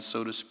wagon,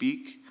 so to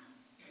speak.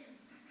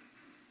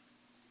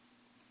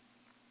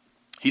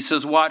 He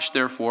says, watch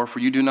therefore, for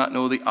you do not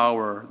know the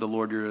hour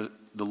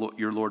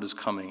your Lord is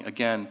coming.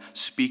 Again,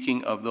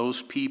 speaking of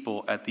those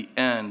people at the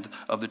end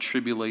of the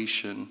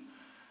tribulation.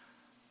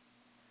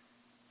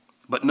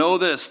 But know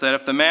this, that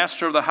if the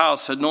master of the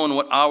house had known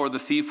what hour the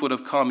thief would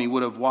have come, he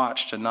would have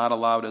watched and not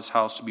allowed his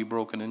house to be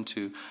broken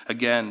into.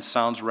 Again,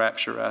 sounds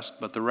rapture-esque,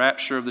 but the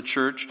rapture of the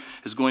church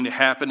is going to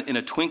happen in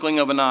a twinkling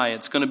of an eye.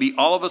 It's going to be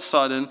all of a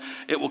sudden.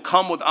 It will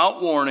come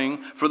without warning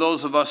for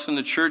those of us in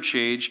the church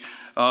age,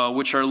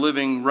 which are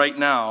living right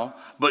now.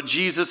 But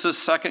Jesus'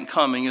 second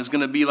coming is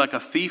going to be like a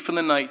thief in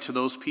the night to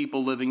those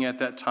people living at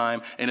that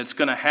time. And it's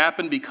going to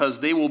happen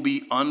because they will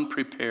be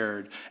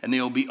unprepared and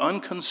they will be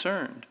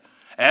unconcerned.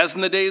 As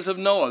in the days of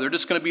Noah, they're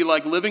just going to be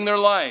like living their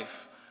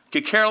life.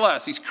 Could care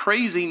less. These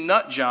crazy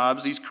nut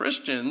jobs, these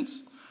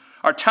Christians,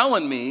 are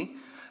telling me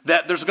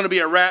that there's going to be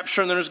a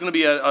rapture and there's going to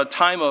be a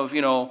time of,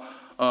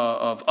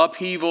 of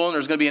upheaval and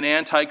there's going to be an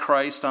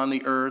antichrist on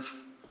the earth.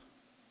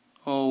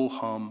 Oh,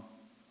 hum.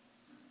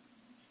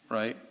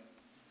 Right?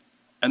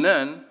 And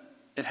then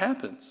it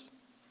happens.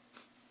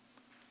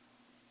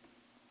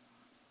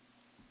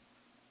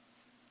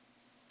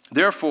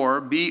 Therefore,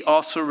 be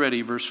also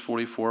ready, verse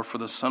 44, for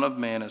the Son of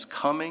Man is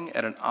coming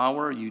at an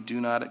hour you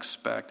do not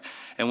expect.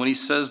 And when he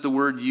says the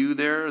word you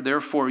there,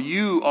 therefore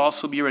you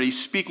also be ready.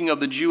 Speaking of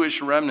the Jewish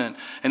remnant.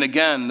 And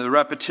again, the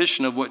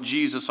repetition of what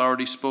Jesus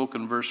already spoke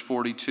in verse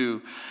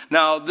 42.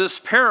 Now, this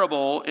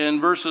parable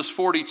in verses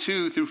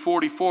 42 through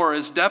 44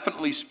 is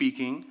definitely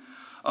speaking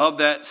of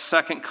that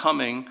second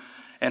coming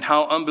and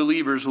how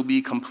unbelievers will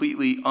be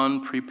completely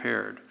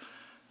unprepared.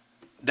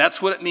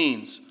 That's what it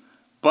means.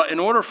 But in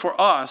order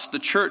for us, the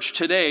church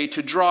today,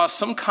 to draw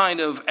some kind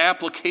of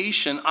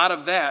application out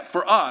of that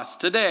for us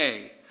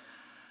today,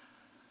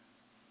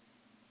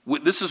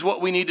 this is what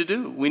we need to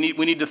do. We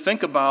need to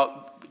think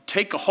about,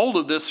 take a hold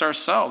of this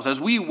ourselves as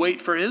we wait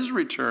for his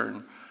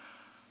return.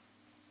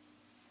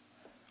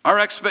 Our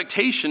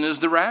expectation is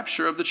the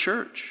rapture of the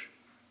church.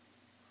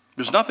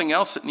 There's nothing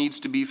else that needs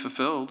to be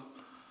fulfilled.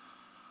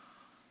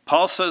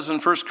 Paul says in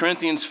 1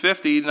 Corinthians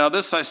 50, now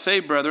this I say,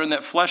 brethren,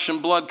 that flesh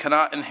and blood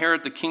cannot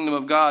inherit the kingdom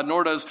of God,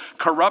 nor does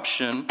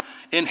corruption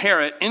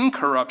inherit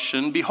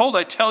incorruption. Behold,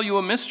 I tell you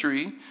a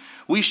mystery.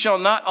 We shall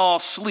not all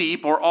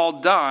sleep or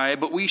all die,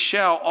 but we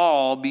shall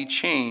all be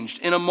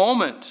changed. In a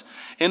moment,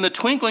 in the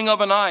twinkling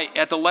of an eye,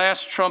 at the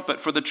last trumpet,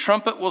 for the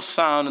trumpet will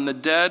sound, and the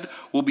dead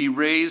will be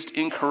raised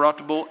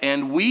incorruptible,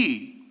 and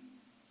we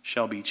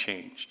shall be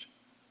changed.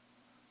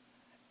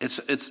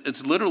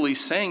 It's literally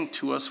saying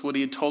to us what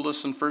he had told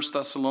us in 1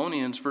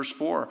 Thessalonians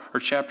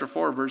chapter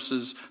 4,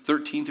 verses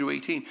 13 through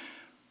 18.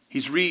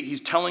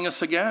 He's telling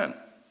us again.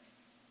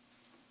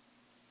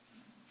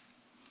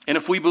 And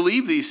if we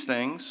believe these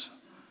things,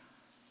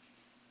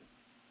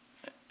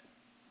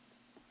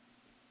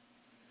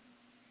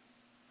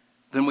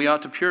 then we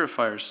ought to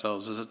purify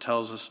ourselves, as it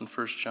tells us in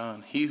 1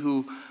 John.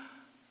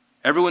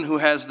 Everyone who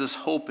has this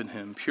hope in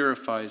him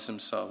purifies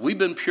himself. We've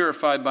been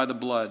purified by the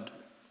blood.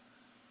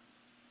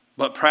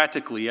 But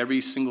practically,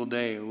 every single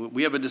day,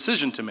 we have a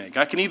decision to make.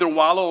 I can either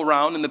wallow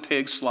around in the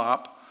pig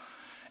slop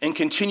and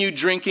continue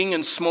drinking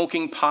and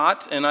smoking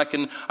pot, and I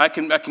can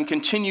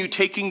continue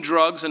taking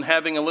drugs and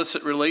having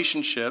illicit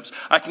relationships.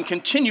 I can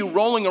continue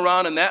rolling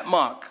around in that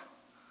muck.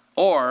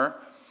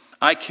 Or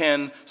I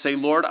can say,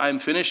 Lord, I'm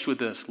finished with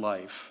this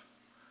life.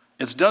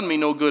 It's done me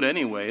no good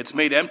anyway. It's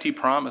made empty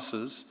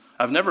promises.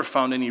 I've never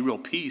found any real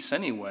peace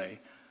anyway.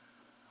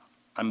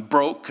 I'm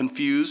broke,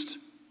 confused.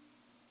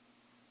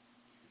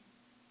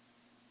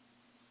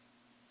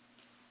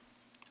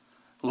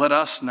 Let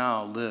us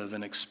now live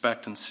in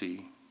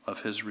expectancy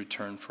of his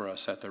return for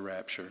us at the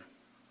rapture.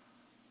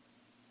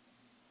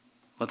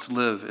 Let's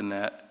live in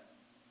that.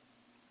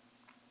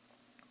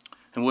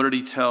 And what did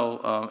he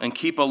tell? And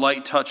keep a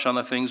light touch on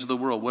the things of the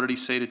world. What did he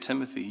say to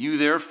Timothy? You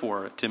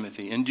therefore,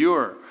 Timothy,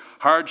 endure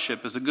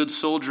hardship as a good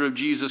soldier of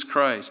Jesus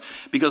Christ,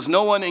 because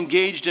no one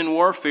engaged in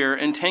warfare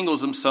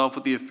entangles himself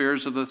with the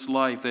affairs of this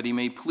life, that he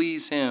may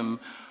please him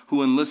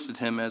who enlisted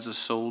him as a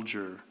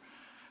soldier.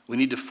 We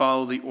need to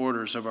follow the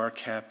orders of our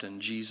captain,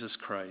 Jesus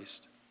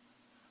Christ.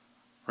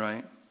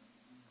 Right?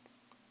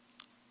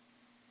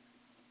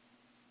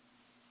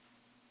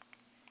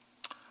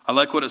 I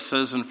like what it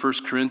says in 1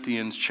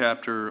 Corinthians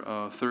chapter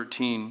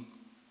 13.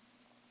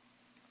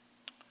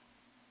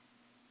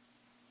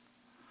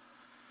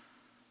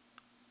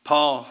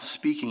 Paul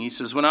speaking, he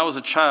says, when I was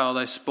a child,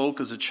 I spoke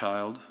as a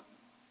child.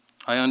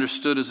 I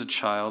understood as a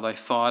child. I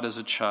thought as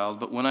a child.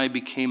 But when I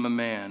became a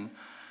man,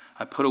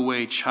 I put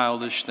away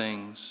childish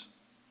things.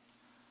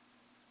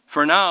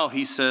 For now,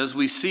 he says,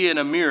 we see in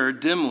a mirror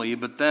dimly,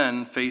 but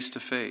then face to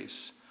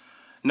face.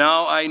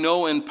 Now I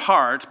know in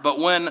part,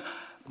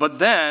 but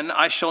then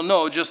I shall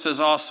know just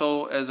as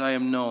also as I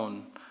am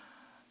known.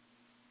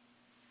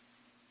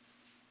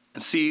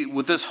 And see,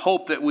 with this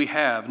hope that we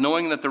have,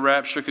 knowing that the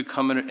rapture could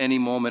come at any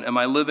moment, am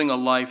I living a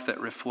life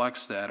that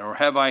reflects that? Or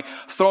have I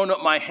thrown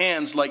up my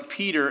hands like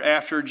Peter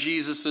after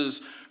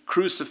Jesus'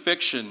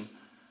 crucifixion?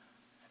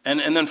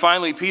 And then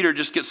finally Peter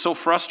just gets so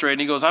frustrated.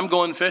 He goes, I'm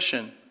going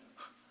fishing.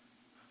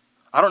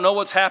 I don't know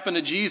what's happened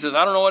to Jesus.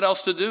 I don't know what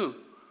else to do.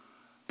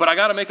 But I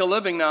got to make a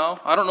living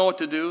now. I don't know what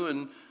to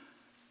do.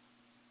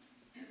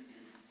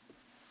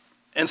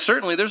 And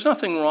certainly there's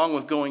nothing wrong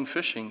with going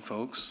fishing,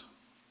 folks.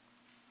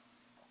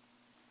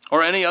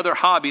 Or any other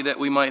hobby that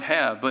we might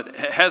have. But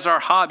has our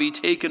hobby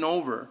taken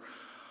over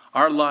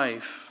our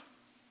life?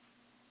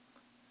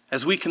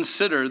 As we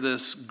consider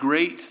this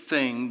great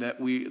thing that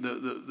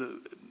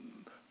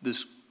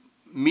this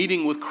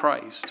meeting with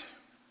Christ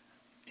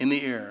in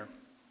the air.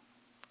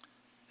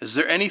 Is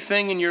there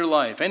anything in your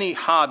life, any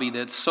hobby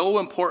that's so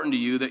important to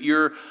you that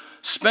you're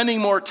spending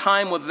more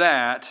time with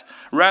that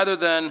rather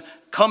than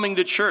coming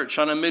to church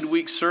on a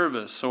midweek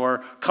service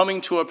or coming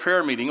to a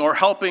prayer meeting or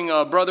helping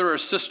a brother or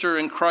sister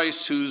in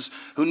Christ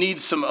who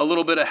needs a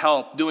little bit of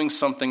help doing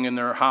something in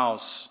their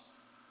house?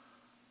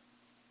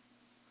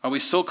 Are we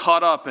so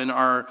caught up in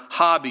our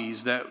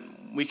hobbies that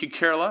we could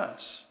care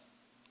less?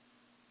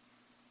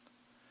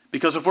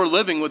 Because if we're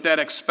living with that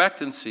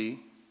expectancy,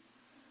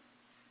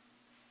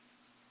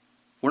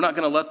 we're not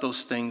going to let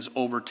those things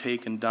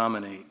overtake and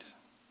dominate.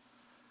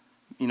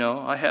 You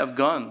know, I have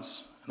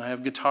guns and I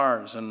have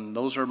guitars and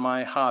those are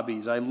my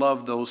hobbies. I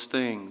love those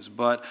things,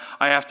 but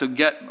they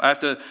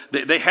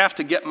have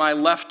to get my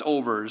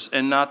leftovers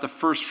and not the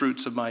first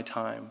fruits of my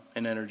time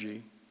and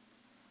energy.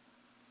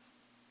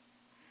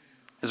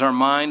 Is our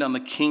mind on the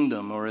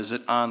kingdom or is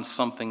it on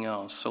something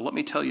else? So let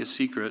me tell you a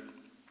secret.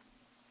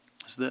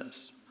 It's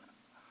this.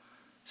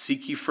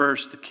 Seek ye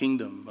first the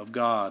kingdom of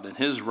God and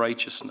his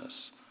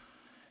righteousness,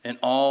 and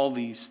all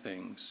these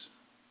things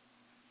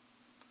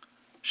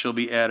shall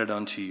be added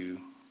unto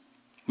you.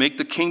 Make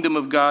the kingdom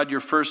of God your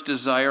first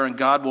desire, and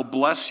God will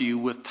bless you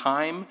with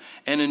time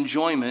and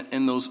enjoyment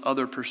in those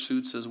other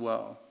pursuits as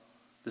well.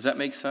 Does that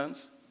make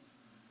sense?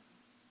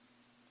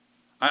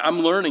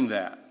 I'm learning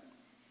that.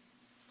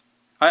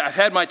 I've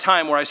had my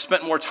time where I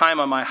spent more time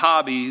on my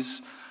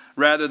hobbies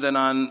rather than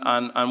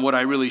on what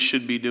I really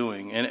should be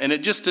doing. And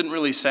it just didn't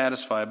really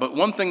satisfy. But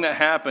one thing that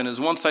happened is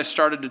once I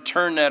started to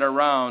turn that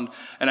around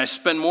and I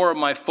spend more of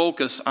my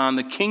focus on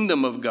the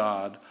kingdom of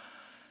God,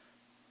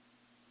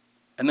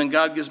 and then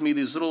God gives me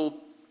these little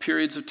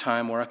periods of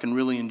time where I can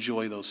really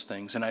enjoy those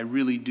things, and I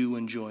really do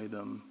enjoy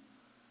them.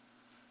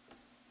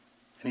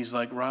 And he's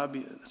like, Rob,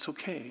 it's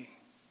okay.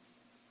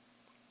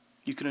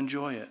 You can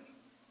enjoy it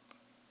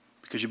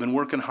because you've been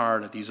working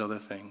hard at these other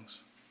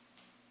things.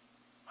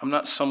 I'm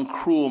not some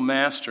cruel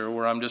master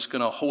where I'm just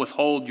going to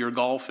withhold your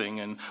golfing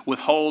and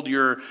withhold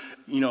your,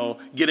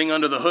 getting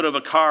under the hood of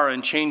a car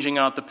and changing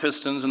out the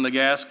pistons and the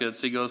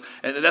gaskets. He goes,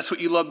 that's what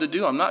you love to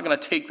do. I'm not going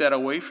to take that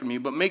away from you,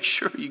 but make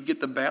sure you get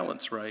the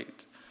balance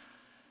right.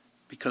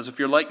 Because if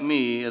you're like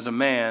me as a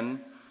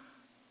man,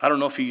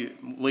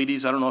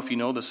 ladies, I don't know if you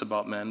know this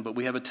about men, but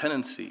we have a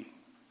tendency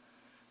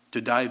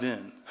to dive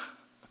in.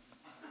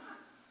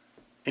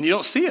 And you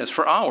don't see us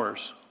for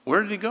hours.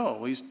 Where did he go?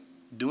 Well, he's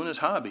doing his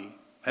hobby.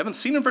 I haven't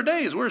seen him for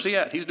days. Where's he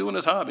at? He's doing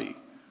his hobby.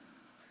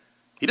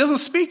 He doesn't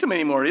speak to me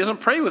anymore. He doesn't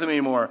pray with me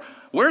anymore.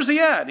 Where's he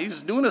at?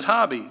 He's doing his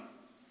hobby.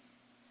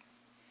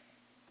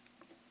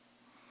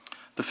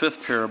 The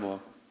fifth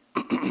parable.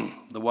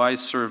 The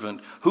wise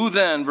servant. Who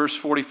then, verse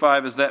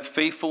 45, is that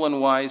faithful and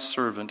wise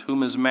servant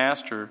whom his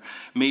master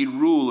made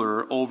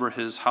ruler over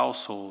his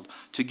household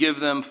to give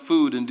them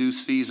food in due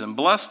season?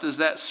 Blessed is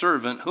that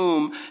servant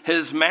whom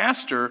his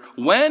master,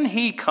 when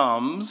he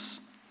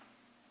comes,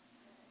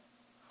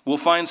 will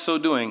find so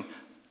doing.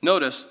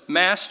 Notice,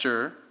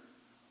 master,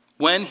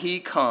 when he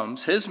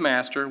comes, his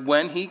master,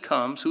 when he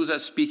comes, who is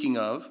that speaking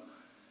of?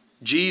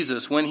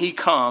 Jesus, when he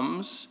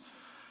comes.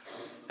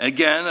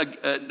 Again,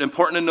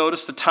 important to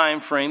notice the time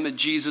frame that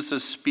Jesus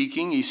is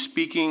speaking. He's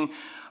speaking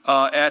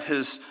at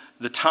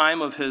the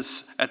time of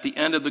at the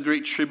end of the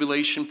Great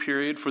Tribulation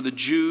period for the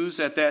Jews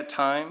at that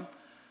time,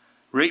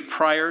 right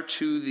prior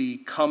to the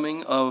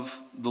coming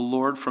of the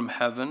Lord from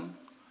heaven.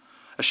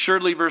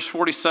 Assuredly, verse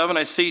 47,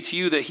 I say to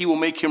you that he will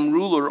make him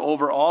ruler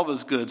over all of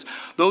his goods.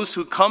 Those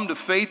who come to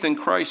faith in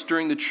Christ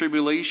during the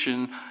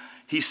tribulation,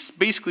 he's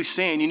basically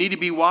saying you need to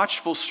be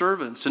watchful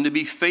servants and to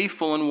be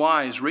faithful and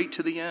wise right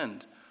to the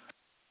end.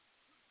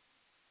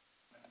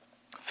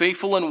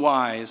 Faithful and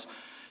wise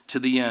to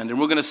the end. And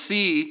we're going to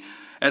see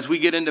as we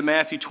get into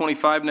Matthew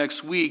 25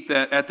 next week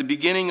that at the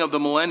beginning of the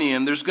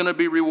millennium, there's going to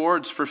be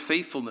rewards for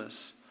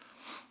faithfulness.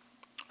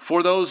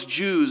 For those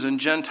Jews and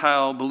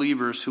Gentile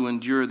believers who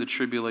endure the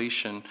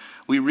tribulation,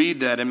 we read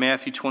that in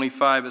Matthew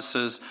 25, it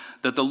says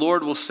that the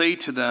Lord will say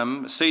to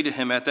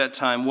him at that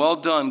time, well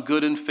done,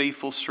 good and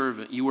faithful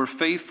servant. You were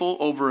faithful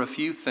over a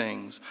few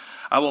things.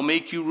 I will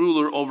make you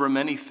ruler over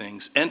many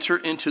things. Enter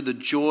into the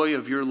joy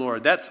of your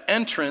Lord. That's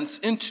entrance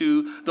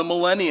into the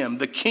millennium,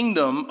 the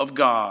kingdom of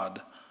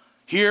God,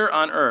 here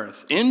on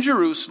earth, in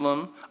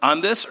Jerusalem, on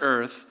this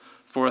earth,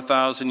 for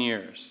 1,000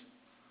 years.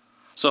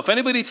 So if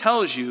anybody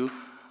tells you,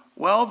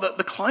 well,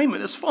 the climate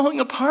is falling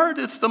apart,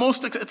 it's the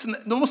most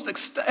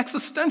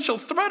existential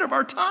threat of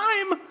our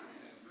time,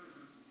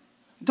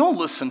 don't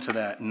listen to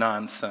that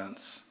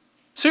nonsense.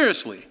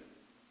 Seriously.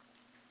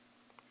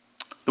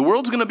 The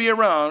world's going to be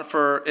around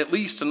for at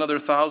least another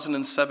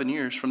 1,007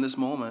 years from this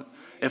moment.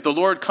 If the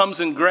Lord comes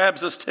and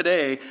grabs us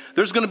today,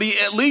 there's going to be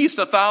at least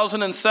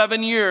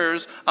 1,007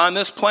 years on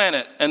this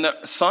planet. And the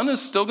sun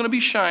is still going to be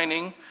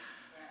shining.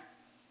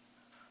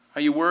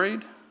 Are you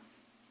worried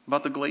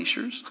about the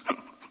glaciers?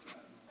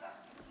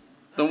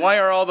 Then why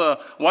are all the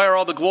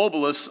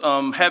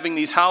globalists having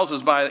these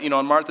houses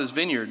on Martha's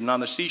Vineyard and on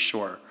the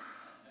seashore?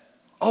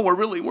 Oh, we're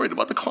really worried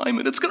about the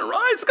climate. It's going to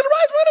rise. It's going to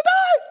rise. We're going to die.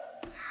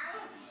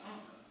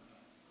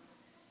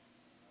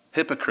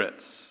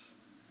 Hypocrites,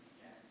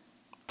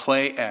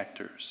 play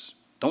actors.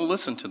 Don't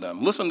listen to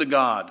them. Listen to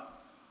God.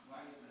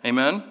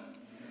 Amen?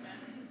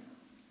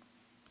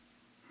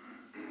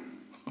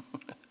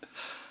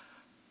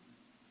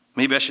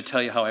 Maybe I should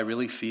tell you how I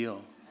really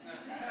feel.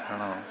 I don't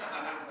know.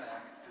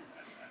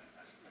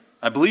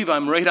 I believe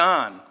I'm right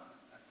on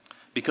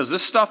because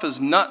this stuff is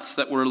nuts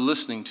that we're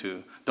listening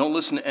to. Don't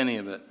listen to any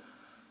of it.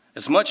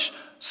 As much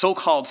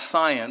so-called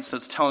science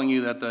that's telling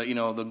you that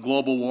the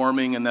global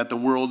warming and that the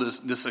world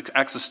is this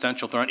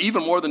existential threat,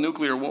 even more than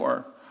nuclear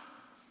war.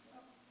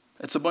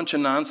 It's a bunch of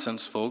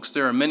nonsense, folks.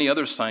 There are many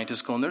other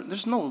scientists going,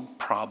 there's no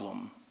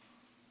problem.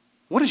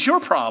 What is your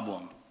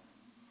problem?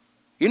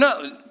 You're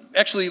not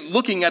actually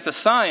looking at the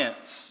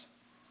science.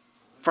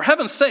 For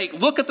heaven's sake,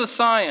 look at the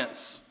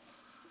science.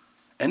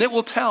 And it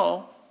will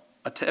tell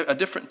a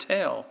different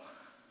tale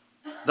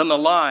than the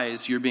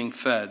lies you're being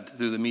fed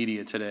through the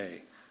media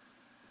today.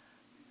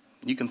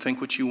 You can think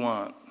what you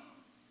want,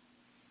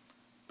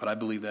 but I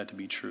believe that to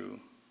be true,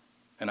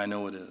 and I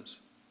know it is.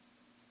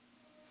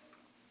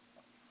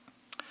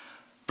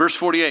 Verse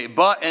 48,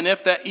 and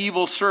if that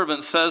evil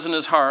servant says in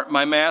his heart,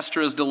 my master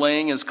is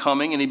delaying his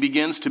coming, and he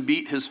begins to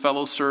beat his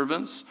fellow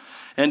servants,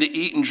 and to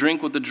eat and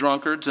drink with the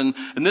drunkards. And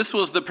this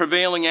was the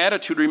prevailing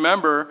attitude,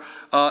 remember,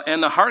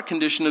 and the heart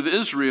condition of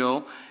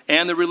Israel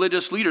and the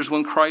religious leaders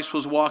when Christ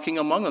was walking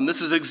among them.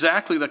 This is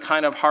exactly the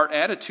kind of heart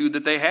attitude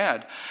that they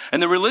had.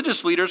 And the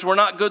religious leaders were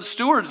not good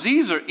stewards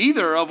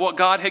either of what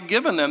God had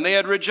given them. They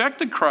had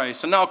rejected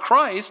Christ, and now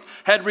Christ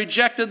had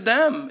rejected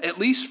them, at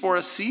least for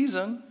a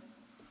season.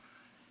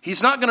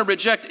 He's not going to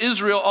reject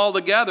Israel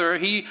altogether.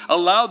 He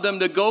allowed them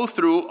to go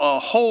through a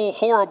whole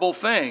horrible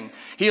thing.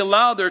 He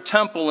allowed their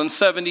temple in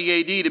 70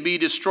 AD to be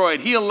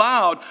destroyed. He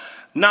allowed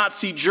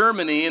Nazi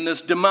Germany and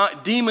this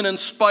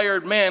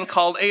demon-inspired man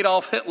called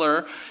Adolf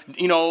Hitler,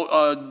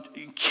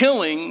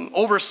 killing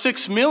over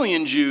 6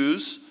 million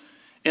Jews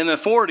in the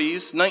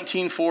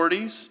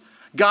 1940s.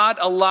 God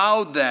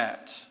allowed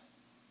that.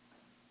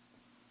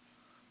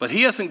 But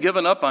he hasn't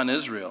given up on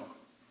Israel.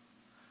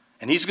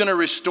 And he's going to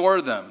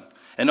restore them.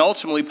 And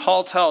ultimately,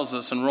 Paul tells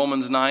us in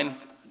Romans 9,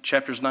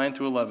 chapters 9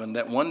 through 11,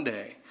 that one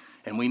day,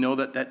 and we know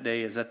that that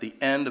day is at the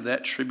end of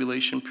that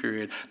tribulation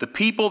period, the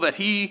people that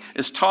he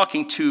is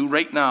talking to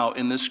right now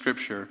in this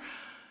scripture,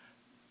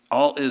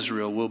 all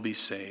Israel will be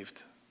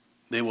saved.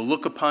 They will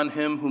look upon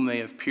him whom they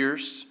have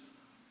pierced,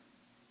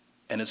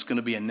 and it's going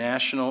to be a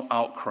national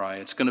outcry.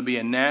 It's going to be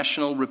a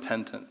national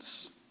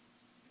repentance.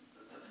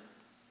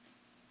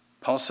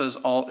 Paul says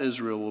all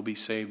Israel will be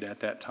saved at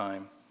that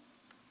time.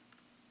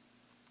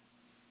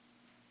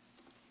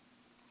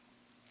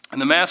 And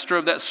the master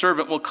of that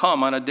servant will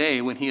come on a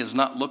day when he is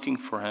not looking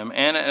for him,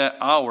 and at an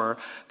hour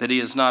that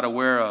he is not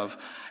aware of.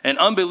 And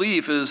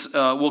unbelief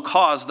will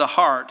cause the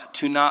heart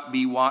to not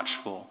be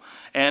watchful.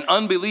 And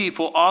unbelief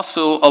will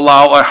also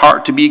allow a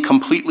heart to be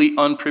completely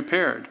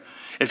unprepared.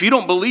 If you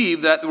don't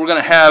believe that we're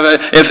going to have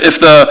if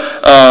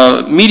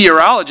the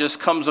meteorologist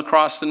comes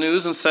across the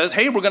news and says,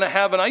 hey, we're going to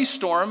have an ice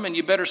storm and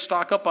you better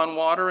stock up on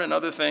water and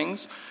other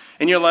things,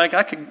 and you're like,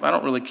 I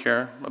don't really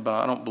care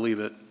I don't believe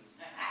it.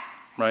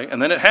 Right?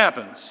 And then it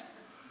happens.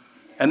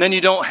 And then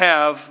you don't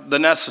have the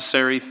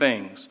necessary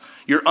things.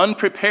 You're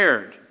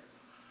unprepared.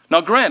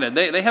 Now, granted,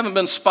 they haven't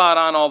been spot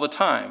on all the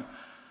time.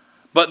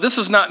 But this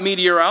is not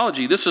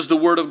meteorology. This is the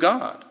Word of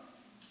God.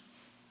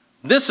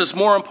 This is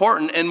more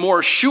important and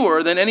more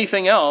sure than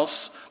anything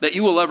else that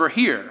you will ever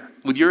hear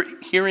with your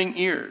hearing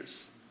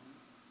ears.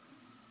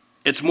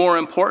 It's more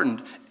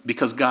important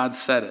because God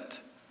said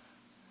it.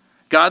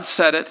 God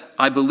said it,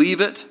 I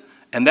believe it,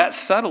 and that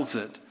settles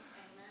it.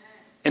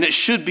 And it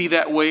should be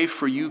that way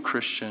for you,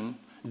 Christian.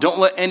 Don't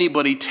let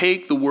anybody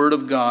take the Word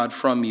of God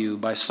from you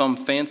by some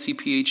fancy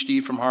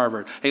PhD from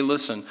Harvard. Hey,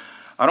 listen,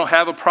 I don't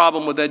have a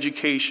problem with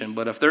education,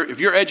 but if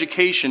your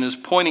education is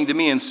pointing to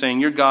me and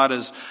saying your God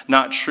is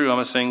not true,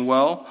 I'm saying,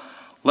 well,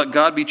 let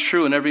God be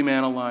true and every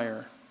man a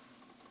liar.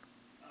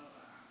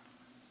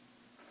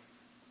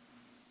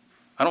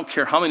 I don't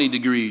care how many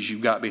degrees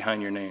you've got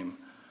behind your name.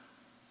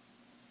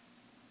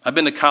 I've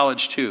been to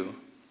college too.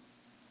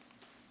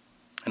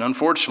 And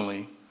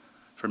unfortunately,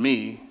 for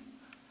me,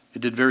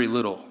 it did very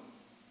little.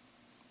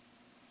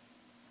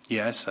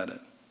 Yeah, I said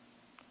it.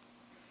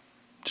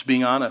 Just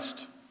being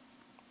honest.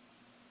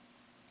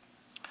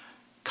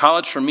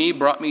 College for me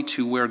brought me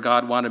to where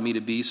God wanted me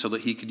to be so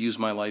that he could use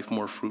my life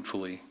more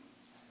fruitfully.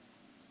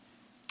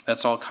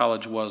 That's all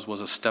college was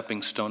a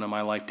stepping stone in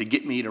my life to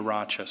get me to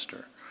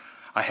Rochester.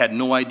 I had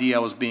no idea I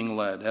was being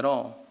led at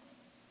all.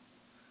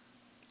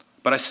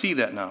 But I see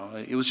that now.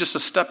 It was just a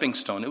stepping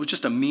stone. It was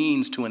just a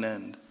means to an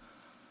end.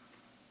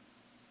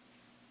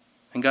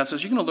 And God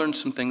says, you're going to learn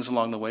some things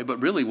along the way,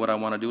 but really what I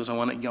want to do is I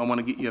want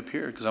to get you up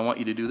here because I want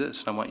you to do this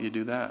and I want you to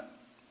do that.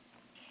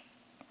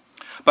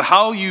 But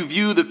how you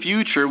view the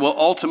future will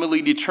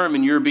ultimately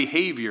determine your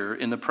behavior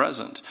in the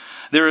present.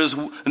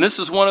 And this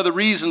is one of the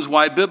reasons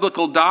why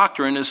biblical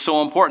doctrine is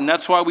so important.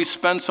 That's why we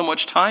spend so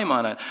much time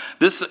on it.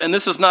 This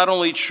is not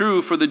only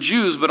true for the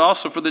Jews, but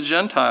also for the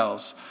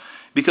Gentiles.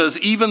 Because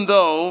even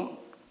though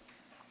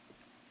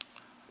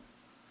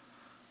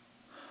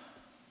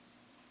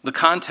the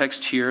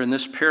context here in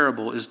this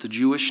parable is the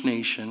Jewish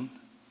nation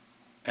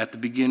at the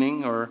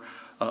beginning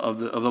of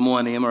the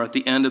millennium or at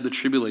the end of the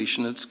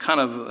tribulation. It's kind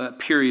of, that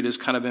period is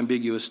kind of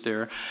ambiguous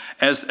there.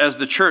 As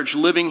the church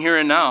living here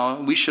and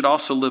now, we should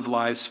also live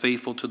lives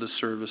faithful to the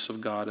service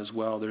of God as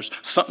well. There's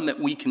something that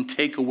we can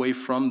take away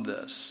from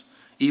this,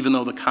 even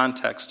though the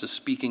context is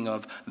speaking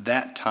of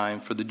that time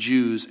for the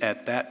Jews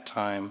at that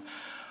time.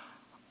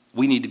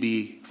 We need to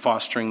be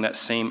fostering that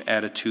same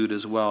attitude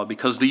as well,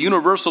 because the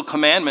universal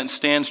commandment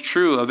stands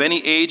true of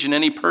any age and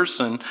any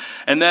person,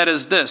 and that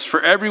is this: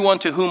 for everyone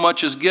to whom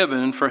much is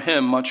given, for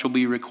him much will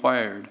be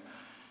required,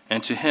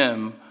 and to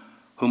him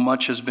whom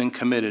much has been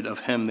committed,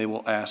 of him they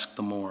will ask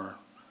the more.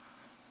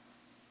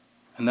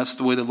 And that's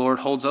the way the Lord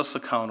holds us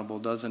accountable,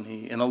 doesn't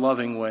he? In a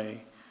loving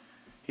way.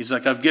 He's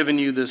like, I've given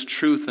you this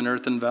truth in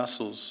earthen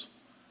vessels.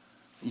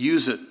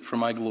 Use it for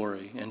my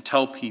glory and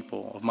tell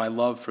people of my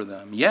love for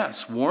them.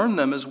 Yes, warn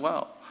them as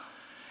well.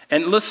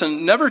 And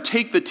listen, never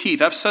take the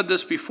teeth. I've said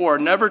this before.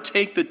 Never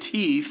take the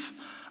teeth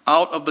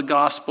out of the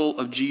gospel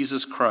of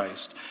Jesus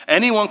Christ.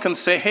 Anyone can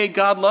say, hey,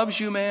 God loves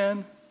you,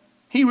 man.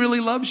 He really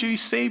loves you. He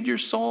saved your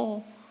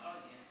soul.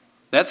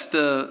 That's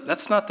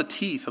not the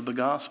teeth of the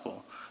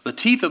gospel. The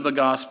teeth of the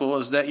gospel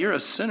is that you're a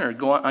sinner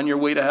going on your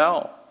way to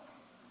hell.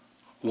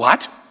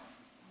 What?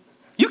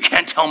 You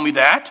can't tell me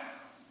that.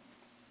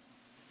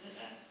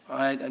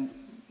 I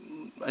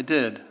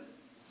did,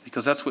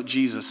 because that's what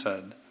Jesus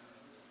said.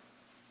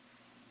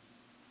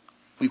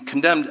 We've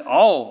condemned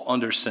all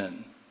under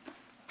sin,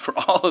 for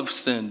all have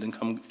sinned and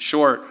come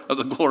short of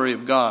the glory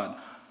of God.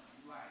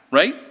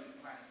 Right?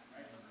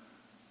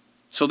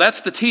 So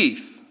that's the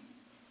teeth.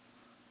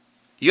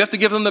 You have to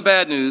give them the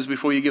bad news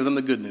before you give them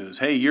the good news.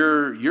 Hey,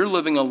 you're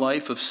living a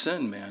life of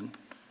sin, man.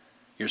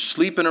 You're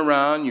sleeping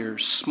around, you're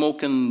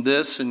smoking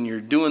this, and you're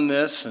doing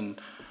this, and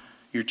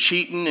you're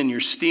cheating and you're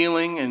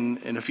stealing,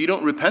 and if you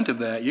don't repent of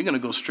that, you're going to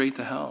go straight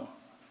to hell.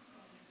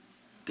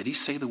 Did he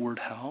say the word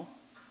hell?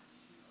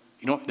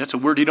 That's a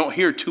word you don't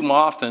hear too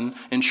often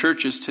in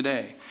churches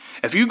today.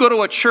 If you go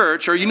to a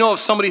church, or you know of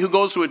somebody who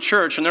goes to a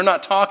church and they're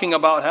not talking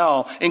about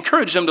hell,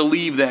 encourage them to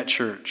leave that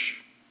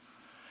church.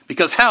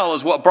 Because hell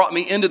is what brought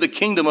me into the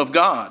kingdom of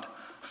God.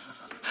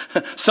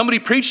 Somebody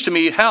preached to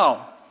me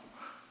hell.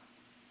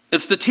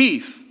 It's the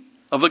teeth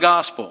of the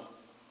gospel.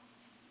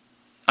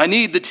 I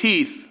need the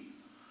teeth.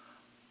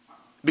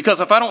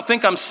 Because if I don't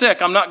think I'm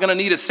sick, I'm not going to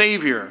need a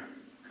savior.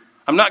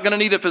 I'm not going to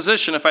need a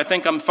physician if I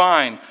think I'm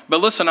fine. But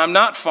listen, I'm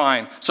not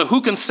fine. So who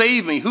can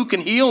save me? Who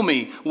can heal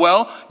me?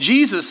 Well,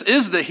 Jesus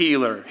is the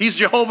healer. He's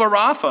Jehovah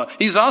Rapha.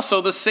 He's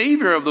also the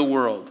Savior of the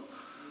world.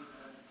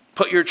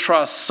 Put your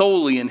trust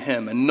solely in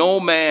him and no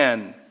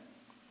man,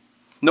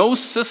 no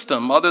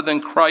system other than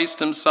Christ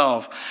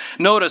himself.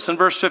 Notice in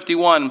verse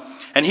 51,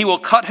 and he will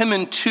cut him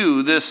in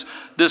two, this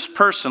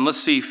person. Let's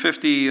see,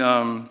 50,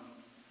 we're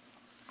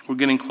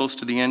getting close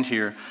to the end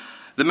here.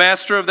 The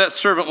master of that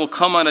servant will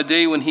come on a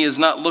day when he is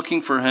not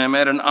looking for him,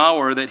 at an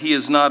hour that he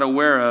is not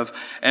aware of,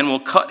 and will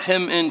cut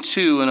him in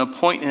two and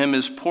appoint him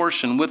his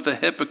portion with the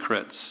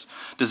hypocrites.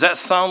 Does that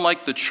sound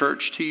like the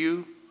church to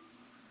you?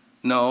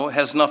 No, it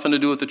has nothing to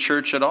do with the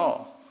church at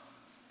all.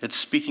 It's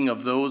speaking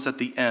of those at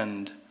the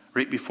end,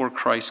 right before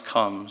Christ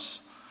comes.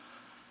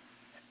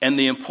 And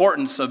the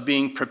importance of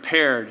being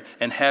prepared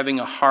and having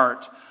a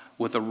heart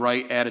with a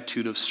right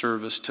attitude of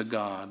service to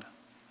God.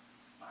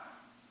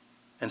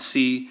 And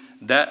see,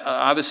 that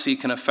obviously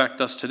can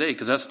affect us today,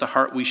 because that's the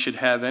heart we should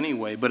have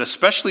anyway. But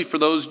especially for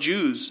those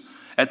Jews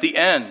at the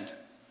end,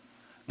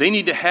 they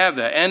need to have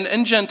that.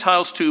 And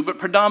Gentiles too, but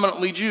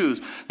predominantly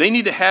Jews. They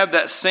need to have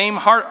that same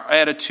heart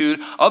attitude.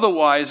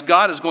 Otherwise,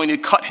 God is going to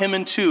cut him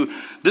in two.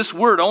 This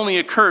word only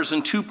occurs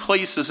in two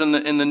places in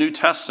the New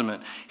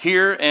Testament.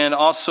 Here and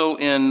also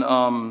in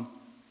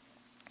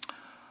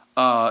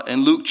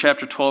Luke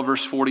chapter 12,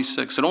 verse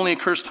 46. It only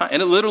occurs time,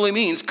 and it literally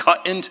means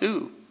cut in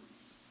two.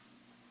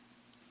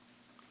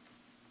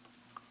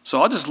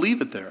 So I'll just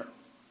leave it there.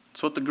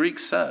 That's what the Greek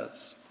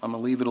says. I'm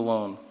going to leave it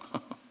alone.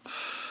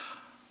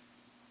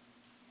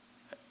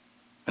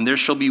 And there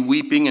shall be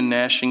weeping and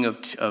gnashing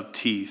of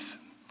teeth.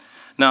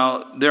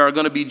 Now, there are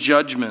going to be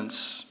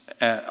judgments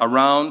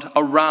around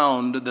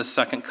the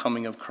second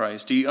coming of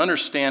Christ. Do you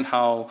understand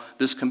how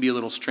this can be a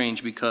little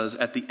strange? Because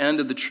at the end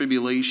of the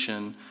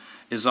tribulation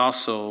is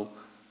also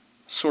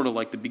sort of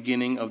like the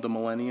beginning of the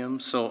millennium.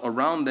 So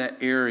around that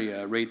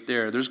area right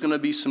there, there's going to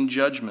be some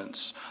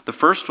judgments. The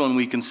first one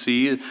we can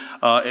see,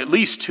 at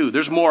least two.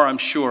 There's more, I'm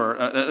sure,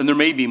 and there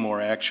may be more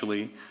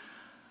actually.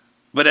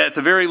 But at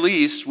the very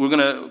least,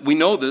 we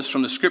know this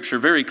from the Scripture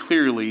very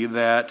clearly,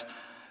 that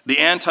the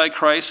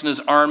Antichrist and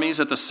his armies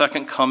at the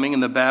second coming in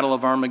the Battle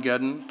of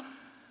Armageddon,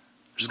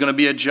 there's going to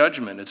be a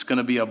judgment. It's going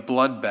to be a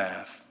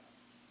bloodbath.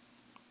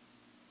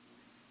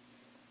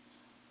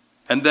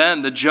 And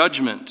then the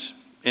judgment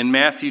in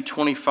Matthew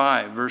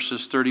 25,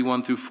 verses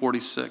 31 through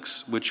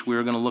 46, which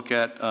we're going to look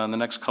at in the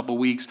next couple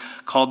weeks,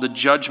 called the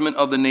judgment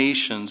of the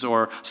nations,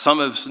 or some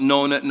have some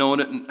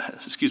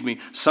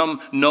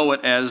know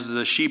it as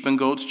the sheep and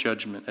goats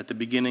judgment at the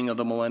beginning of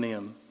the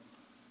millennium.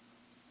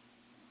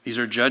 These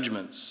are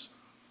judgments.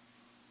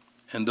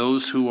 And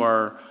those who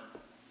are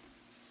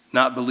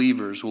not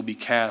believers will be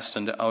cast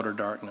into outer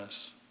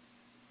darkness,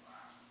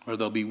 where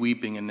there'll be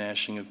weeping and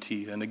gnashing of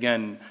teeth. And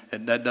again,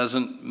 that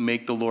doesn't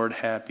make the Lord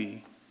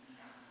happy.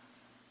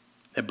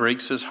 It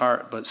breaks his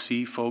heart, but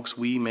see, folks,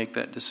 we make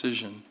that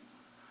decision.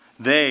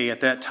 They,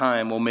 at that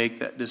time, will make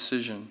that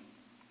decision.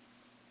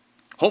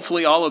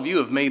 Hopefully all of you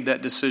have made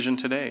that decision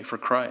today for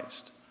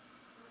Christ.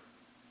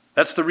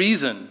 That's the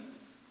reason.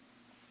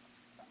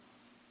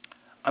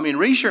 I mean,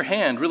 raise your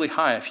hand really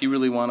high if you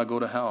really want to go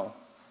to hell.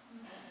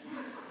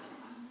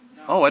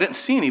 Oh, I didn't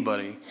see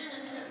anybody.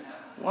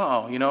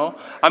 Wow,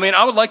 I mean,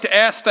 I would like to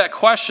ask that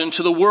question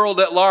to the world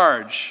at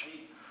large.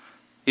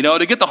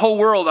 To get the whole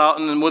world out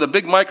and with a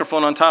big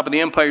microphone on top of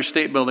the Empire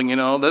State Building,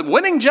 the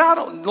winning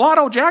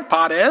lotto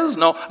jackpot is.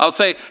 No, I would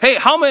say, hey,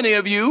 how many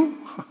of you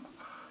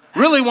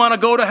really want to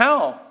go to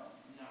hell?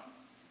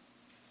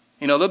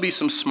 There'll be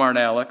some smart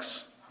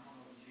Alex.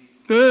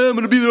 I'm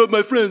going to be there with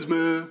my friends,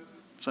 man.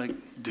 It's like,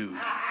 dude.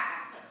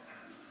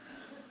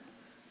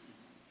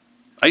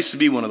 I used to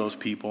be one of those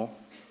people.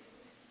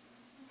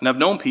 And I've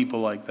known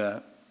people like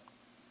that.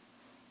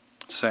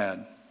 It's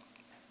sad.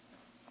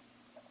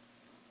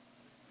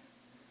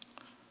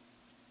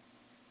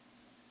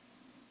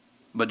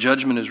 But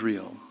judgment is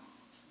real.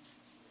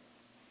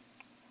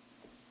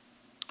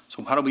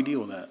 So how do we deal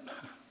with that?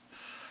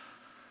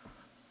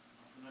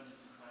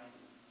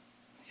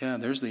 Yeah,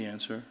 there's the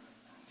answer.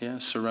 Yeah,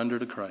 surrender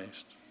to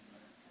Christ.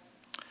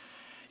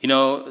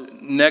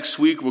 Next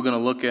week we're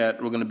going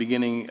to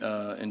beginning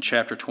in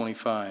chapter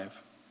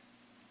 25.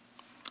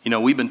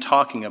 We've been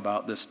talking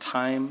about this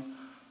time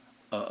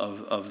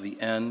of the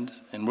end,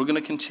 and we're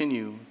going to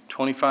continue.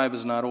 25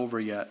 is not over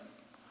yet.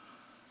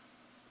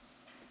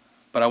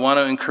 But I want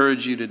to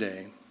encourage you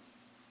today.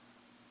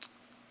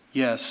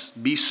 Yes,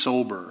 be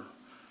sober.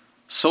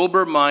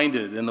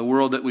 Sober-minded in the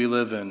world that we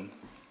live in.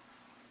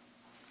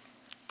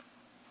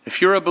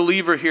 If you're a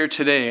believer here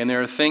today and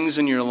there are things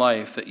in your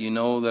life that you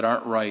know that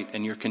aren't right,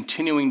 and you're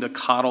continuing to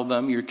coddle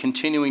them, you're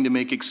continuing to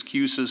make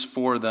excuses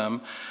for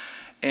them,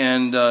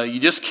 and you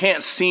just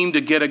can't seem to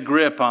get a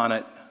grip on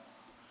it,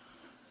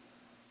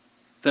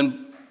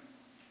 then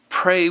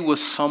pray with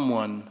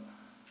someone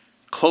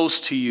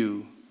close to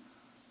you.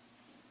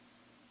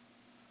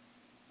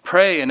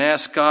 Pray and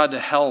ask God to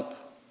help.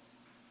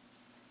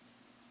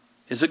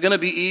 Is it going to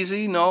be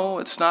easy? No,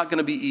 it's not going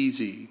to be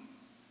easy.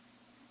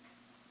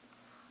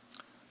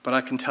 But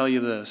I can tell you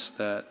this,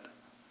 that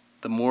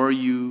the more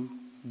you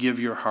give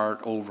your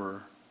heart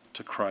over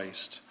to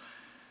Christ,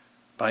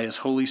 by his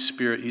Holy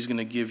Spirit, he's going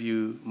to give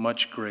you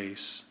much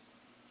grace.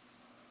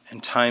 in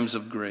times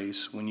of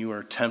grace, when you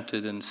are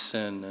tempted in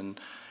sin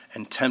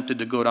and tempted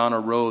to go down a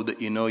road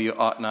that you know you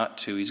ought not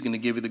to. He's going to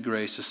give you the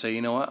grace to say,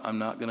 you know what, I'm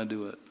not going to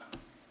do it.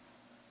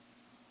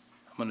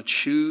 I'm going to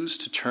choose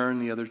to turn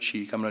the other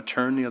cheek. I'm going to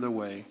turn the other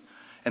way.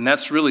 And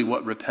that's really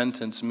what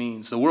repentance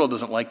means. The world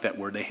doesn't like that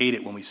word. They hate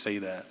it when we say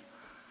that.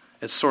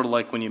 It's sort of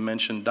like when you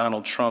mention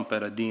Donald Trump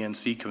at a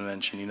DNC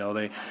convention. You know,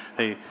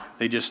 they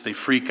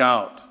freak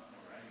out.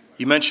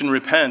 You mention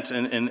repent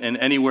and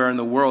anywhere in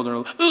the world, and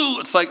ooh,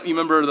 it's like, you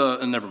remember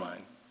never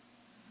mind.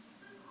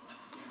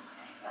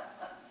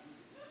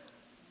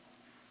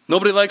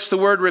 Nobody likes the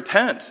word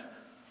repent,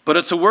 but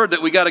it's a word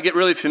that we got to get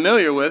really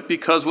familiar with,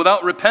 because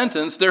without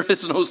repentance, there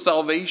is no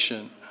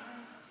salvation.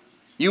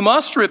 You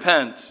must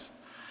repent.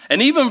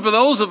 And even for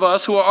those of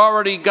us who are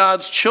already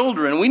God's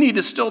children, we need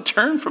to still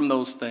turn from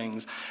those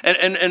things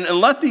and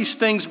let these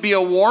things be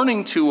a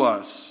warning to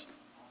us.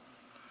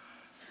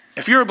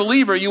 If you're a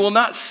believer, you will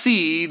not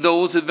see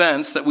those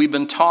events that we've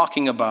been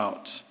talking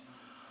about.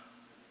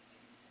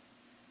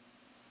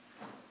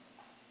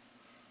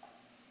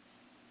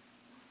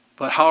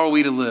 But how are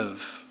we to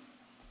live?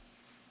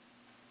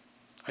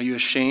 Are you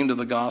ashamed of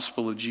the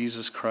gospel of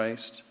Jesus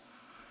Christ?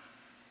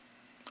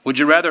 Would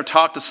you rather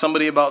talk to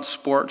somebody about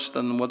sports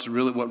than what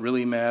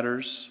really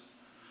matters?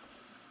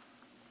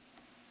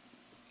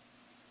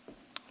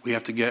 We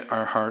have to get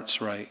our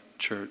hearts right,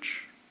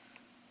 church.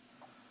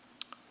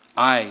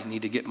 I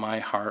need to get my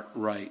heart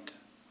right.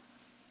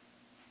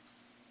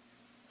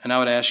 And I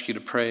would ask you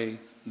to pray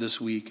this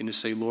week and to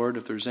say, Lord,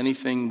 if there's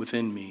anything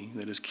within me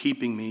that is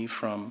keeping me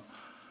from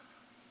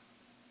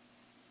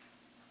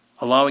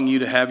allowing you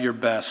to have your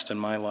best in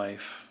my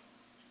life,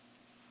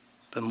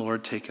 then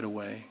Lord, take it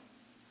away.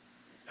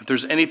 If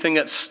there's anything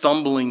that's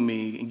stumbling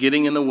me and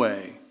getting in the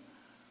way,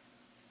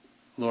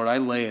 Lord, I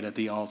lay it at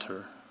the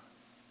altar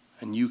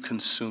and you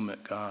consume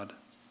it, God.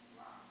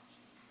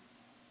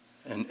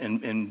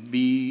 And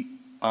be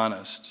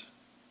honest.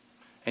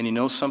 And you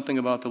know something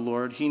about the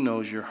Lord? He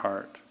knows your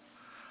heart.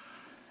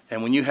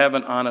 And when you have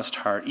an honest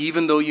heart,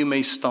 even though you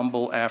may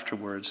stumble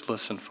afterwards,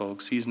 listen,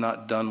 folks, he's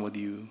not done with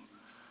you.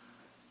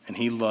 And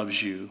he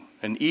loves you.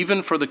 And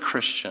even for the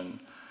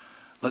Christian,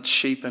 let's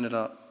shapen it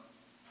up.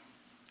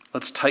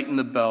 Let's tighten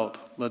the belt.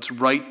 Let's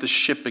right the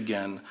ship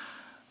again.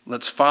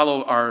 Let's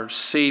follow our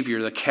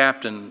Savior, the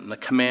captain, the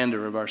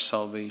commander of our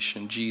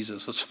salvation,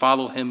 Jesus. Let's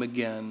follow him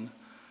again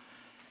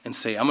and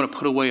say, I'm going to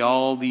put away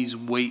all these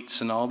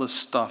weights and all this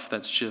stuff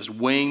that's just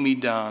weighing me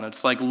down.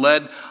 It's like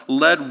lead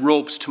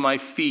ropes to my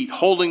feet,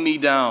 holding me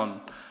down.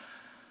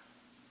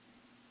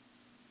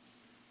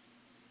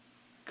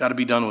 Got to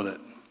be done with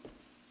it.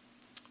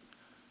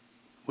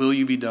 Will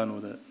you be done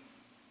with it?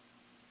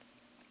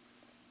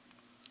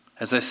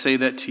 As I say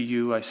that to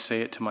you, I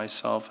say it to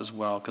myself as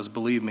well, because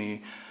believe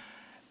me,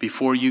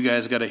 before you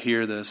guys got to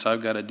hear this,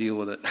 I've got to deal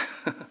with it.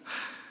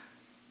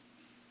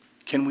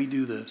 Can we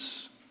do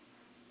this?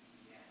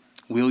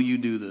 Will you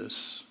do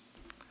this?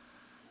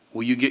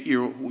 Will you get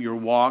your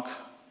walk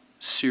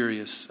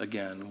serious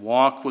again?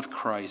 Walk with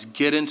Christ.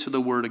 Get into the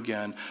Word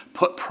again.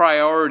 Put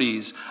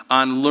priorities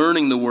on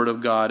learning the Word of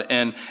God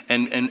and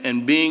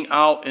being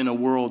out in a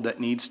world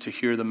that needs to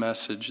hear the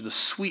message, the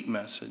sweet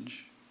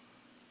message.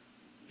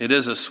 It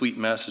is a sweet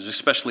message,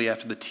 especially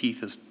after the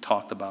teeth is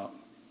talked about,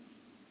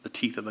 the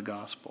teeth of the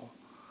gospel.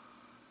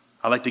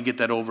 I like to get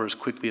that over as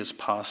quickly as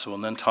possible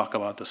and then talk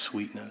about the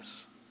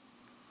sweetness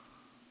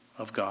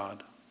of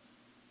God.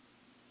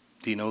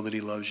 Do you know that he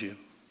loves you?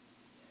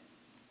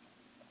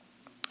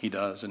 He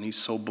does, and he's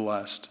so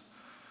blessed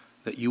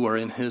that you are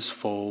in his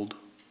fold.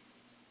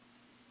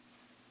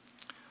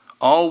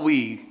 All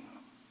we,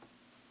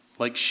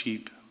 like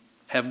sheep,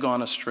 have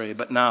gone astray,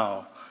 but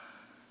now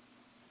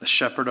the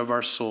shepherd of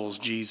our souls,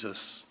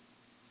 Jesus,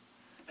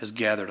 has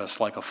gathered us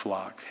like a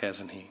flock,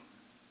 hasn't he?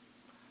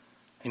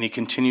 And he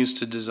continues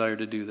to desire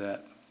to do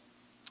that.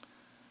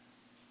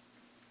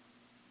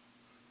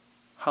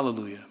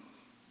 Hallelujah.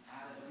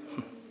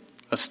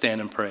 Let's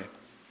stand and pray.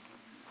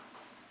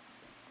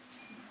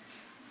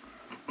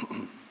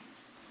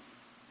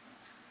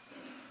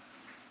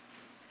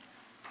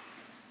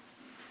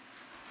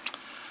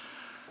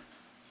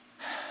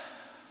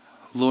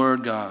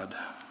 Lord God,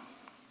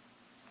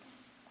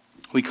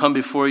 we come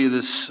before you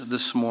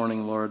this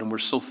morning, Lord, and we're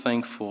so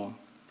thankful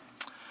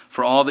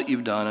for all that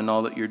you've done and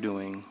all that you're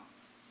doing.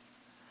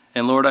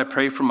 And Lord, I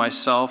pray for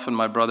myself and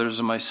my brothers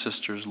and my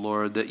sisters,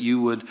 Lord, that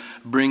you would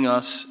bring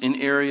us in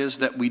areas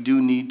that we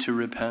do need to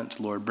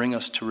repent, Lord. Bring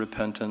us to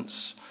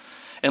repentance.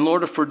 And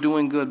Lord, if we're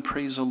doing good,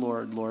 praise the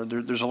Lord, Lord.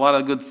 There's a lot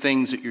of good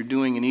things that you're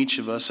doing in each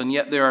of us, and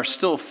yet there are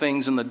still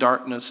things in the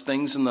darkness,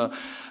 things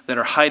that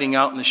are hiding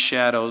out in the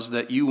shadows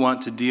that you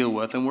want to deal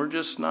with, and we're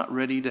just not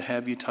ready to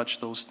have you touch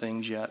those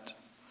things yet.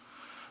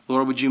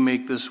 Lord, would you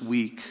make this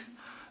week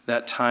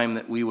that time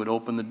that we would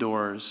open the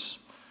doors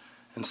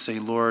and say,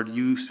 Lord,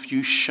 you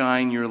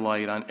shine your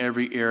light on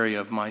every area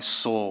of my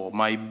soul,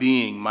 my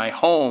being, my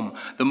home,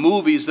 the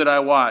movies that I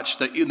watch,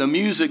 the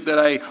music that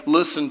I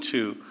listen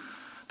to,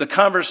 the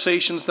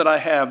conversations that I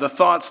have, the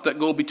thoughts that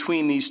go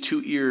between these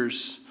two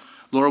ears.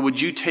 Lord, would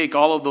you take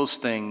all of those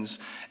things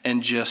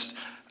and just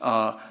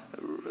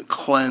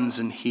cleanse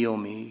and heal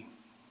me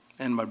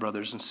and my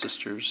brothers and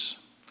sisters.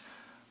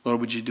 Lord,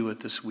 would you do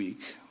it this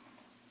week?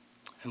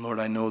 And Lord,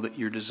 I know that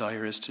your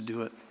desire is to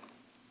do it.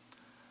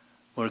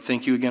 Lord,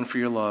 thank you again for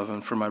your love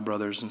and for my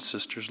brothers and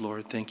sisters,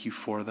 Lord. Thank you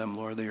for them,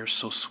 Lord. They are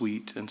so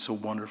sweet and so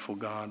wonderful,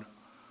 God.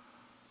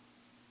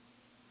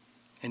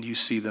 And you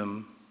see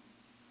them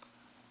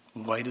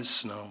white as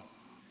snow.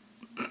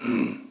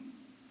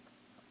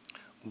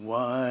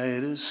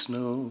 White as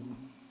snow,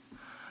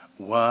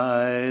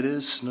 white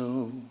as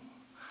snow.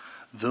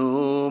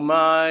 Though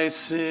my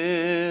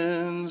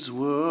sins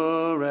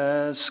were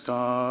as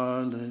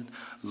scarlet,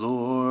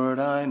 Lord,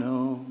 I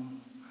know,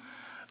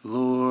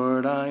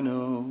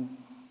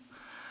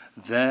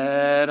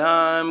 that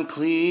I'm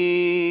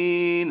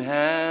clean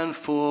and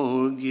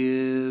forgiven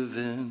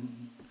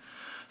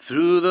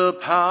through the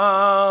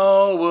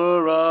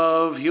power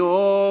of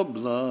your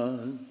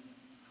blood,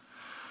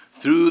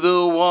 through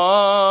the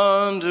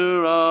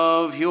wonder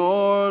of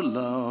your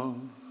love.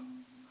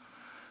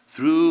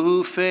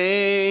 Through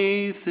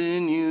faith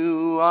in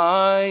you,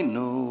 I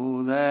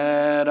know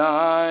that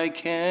I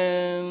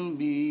can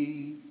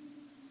be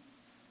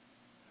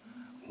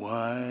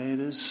white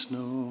as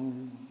snow.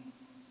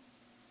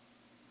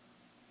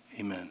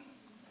 Amen.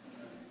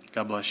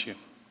 God bless you.